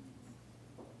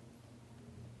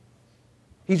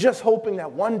 He's just hoping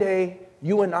that one day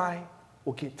you and I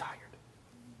will get tired.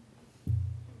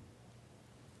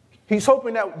 He's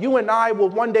hoping that you and I will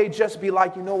one day just be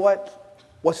like, you know what?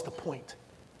 What's the point?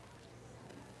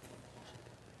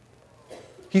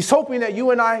 He's hoping that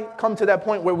you and I come to that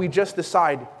point where we just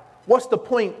decide, what's the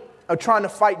point of trying to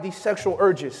fight these sexual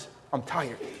urges? I'm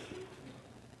tired.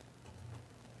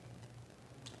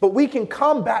 But we can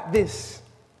combat this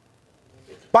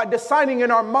by deciding in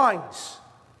our minds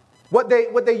what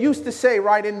they used to say,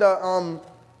 right, in the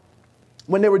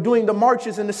when they were doing the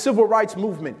marches in the civil rights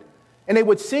movement. And they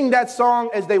would sing that song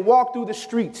as they walked through the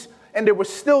streets. And there was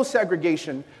still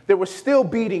segregation. There were still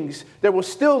beatings. There were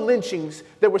still lynchings.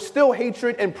 There was still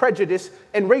hatred and prejudice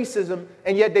and racism.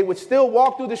 And yet they would still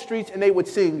walk through the streets and they would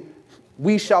sing,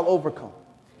 "We shall overcome.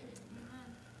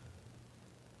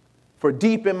 For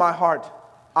deep in my heart,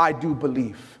 I do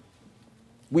believe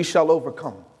we shall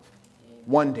overcome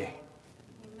one day.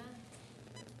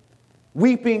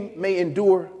 Weeping may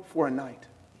endure for a night,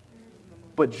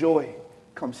 but joy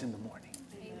comes in the morning."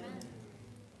 Amen.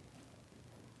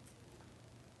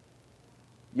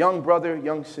 Young brother,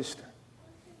 young sister,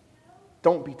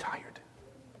 don't be tired.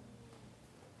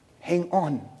 Hang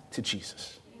on to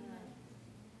Jesus. Amen.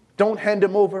 Don't hand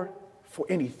him over for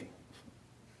anything,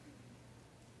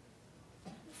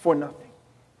 for nothing.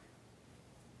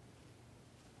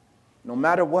 No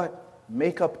matter what,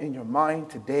 make up in your mind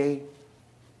today,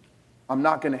 I'm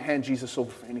not going to hand Jesus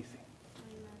over for anything.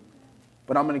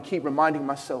 But I'm going to keep reminding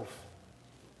myself,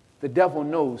 the devil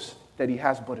knows that he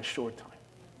has but a short time.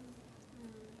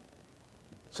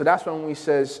 So that's when he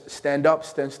says, stand up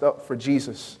for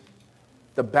Jesus.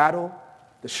 The battle,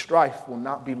 the strife will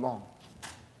not be long.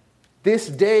 This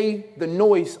day, the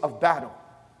noise of battle.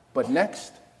 But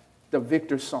next, the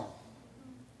victor's song.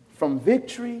 From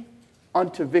victory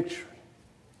unto victory,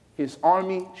 his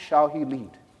army shall he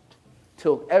lead,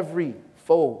 till every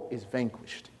foe is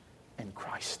vanquished, and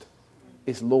Christ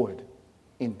is Lord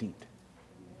indeed.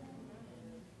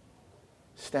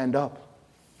 Stand up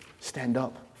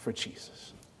for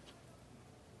Jesus.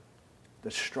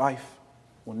 The strife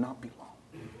will not be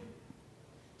long.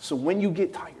 So when you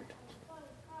get tired,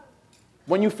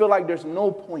 when you feel like there's no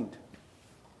point,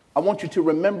 I want you to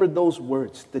remember those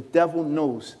words. The devil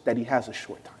knows that he has a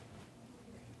short time.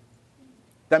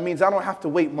 That means I don't have to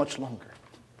wait much longer.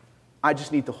 I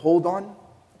just need to hold on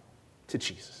to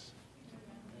Jesus.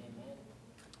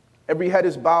 Every head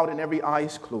is bowed and every eye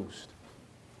is closed.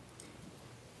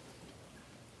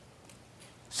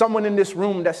 Someone in this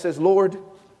room that says, Lord,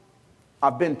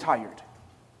 I've been tired.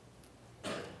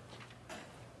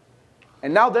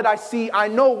 And now that I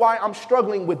know why I'm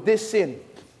struggling with this sin.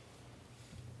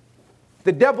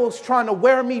 The devil's trying to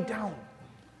wear me down.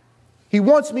 He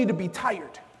wants me to be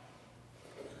tired.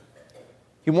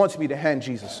 He wants me to hand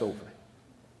Jesus over.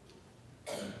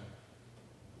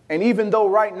 And even though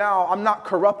right now I'm not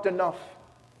corrupt enough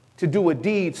to do a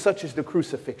deed such as the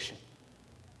crucifixion,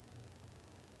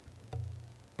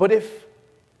 but if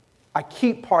I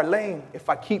keep parlaying, if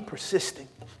I keep persisting,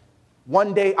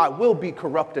 one day I will be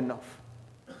corrupt enough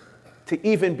to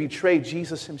even betray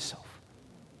Jesus himself.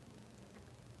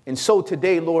 And so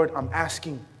today, Lord, I'm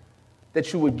asking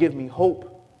that you would give me hope,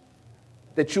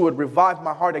 that you would revive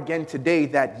my heart again today,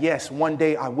 that yes, one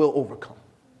day I will overcome.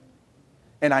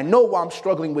 And I know while I'm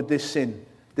struggling with this sin,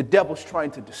 the devil's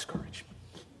trying to discourage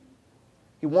me.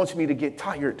 He wants me to get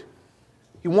tired.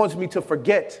 He wants me to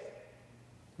forget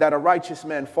that a righteous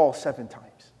man falls 7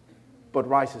 times, but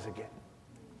rises again.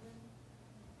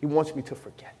 He wants me to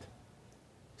forget.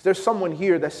 Is there someone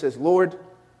here that says, Lord,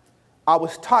 I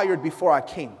was tired before I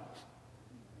came,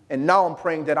 and now I'm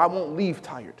praying that I won't leave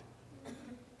tired,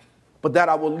 but that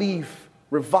I will leave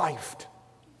revived,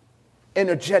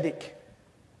 energetic,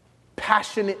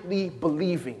 passionately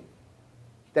believing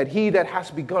that he that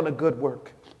has begun a good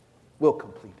work will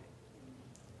complete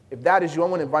it. If that is you, I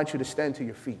want to invite you to stand to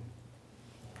your feet.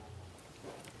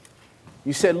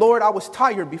 You said, Lord, I was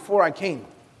tired before I came,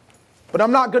 but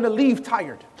I'm not going to leave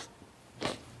tired.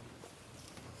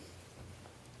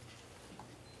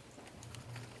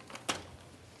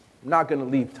 I'm not going to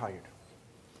leave tired.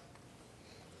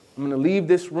 I'm going to leave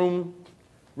this room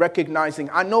recognizing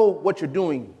I know what you're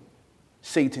doing,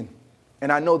 Satan,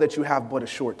 and I know that you have but a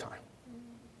short time.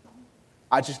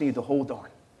 I just need to hold on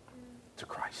to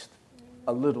Christ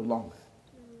a little longer.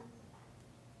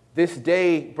 This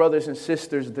day, brothers and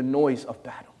sisters, the noise of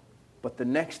battle, but the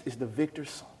next is the victor's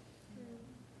song.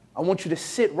 I want you to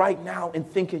sit right now and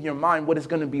think in your mind what it's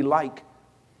going to be like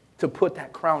to put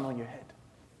that crown on your head.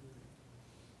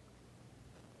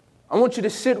 I want you to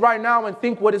sit right now and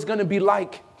think what it's going to be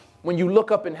like when you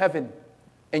look up in heaven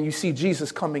and you see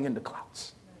Jesus coming in the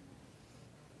clouds.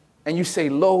 And you say,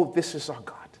 lo, this is our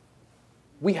God.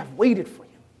 We have waited for you.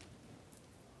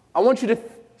 I want you to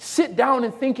sit down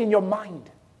and think in your mind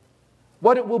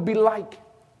what it will be like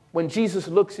when Jesus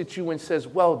looks at you and says,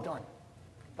 well done,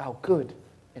 thou good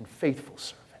and faithful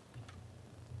servant.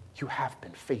 You have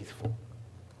been faithful.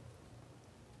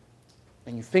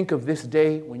 And you think of this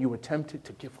day when you were tempted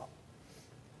to give up.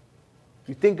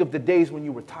 You think of the days when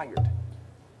you were tired,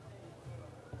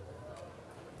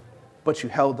 but you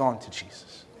held on to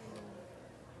Jesus.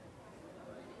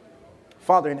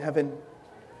 Father in heaven,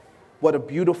 what a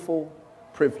beautiful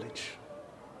privilege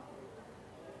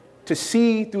to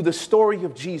see through the story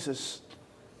of Jesus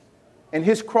and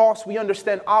his cross, we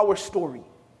understand our story,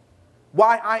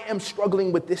 why I am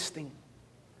struggling with this thing.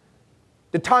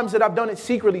 The times that I've done it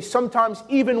secretly, sometimes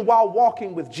even while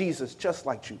walking with Jesus, just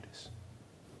like Judas.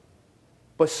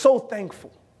 But so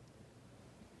thankful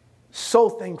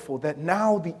that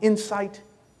now the insight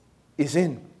is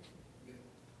in.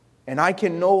 And I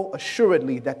can know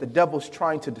assuredly that the devil's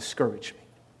trying to discourage me.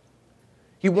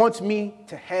 He wants me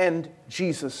to hand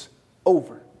Jesus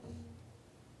over.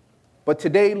 But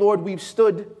today, Lord, we've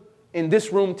stood in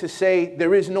this room to say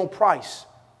there is no price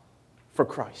for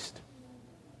Christ.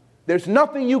 There's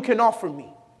nothing you can offer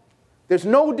me. There's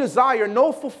no desire,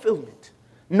 no fulfillment,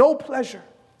 no pleasure,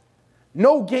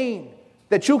 no gain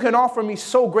that you can offer me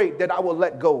so great that I will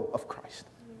let go of Christ.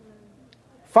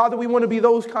 Father, we want to be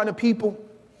those kind of people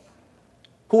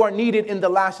who are needed in the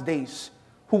last days,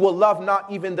 who will love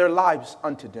not even their lives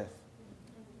unto death.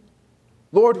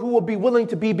 Lord, who will be willing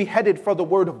to be beheaded for the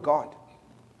word of God,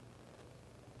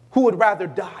 who would rather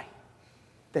die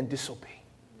than disobey.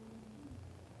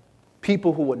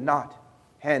 People who would not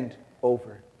hand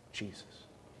over Jesus.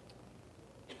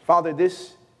 Father,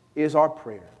 this is our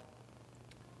prayer,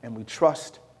 and we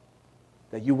trust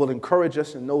that you will encourage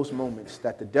us in those moments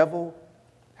that the devil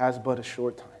has but a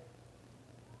short time.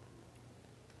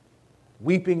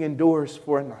 Weeping endures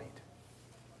for a night,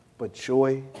 but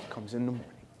joy comes in the morning.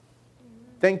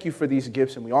 Thank you for these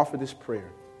gifts, and we offer this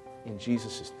prayer in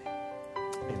Jesus' name.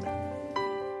 Amen.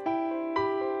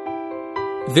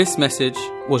 This message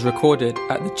was recorded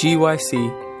at the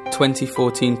GYC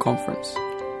 2014 conference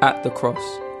at the Cross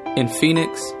in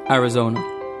Phoenix, Arizona.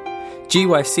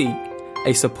 GYC,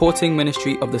 a supporting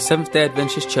ministry of the Seventh-day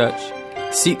Adventist Church,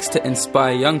 seeks to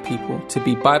inspire young people to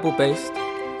be Bible-based,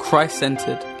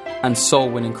 Christ-centered, and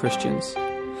soul-winning Christians.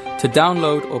 To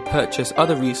download or purchase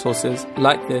other resources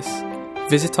like this,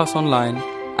 visit us online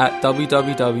at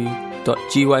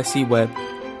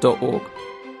www.gycweb.org.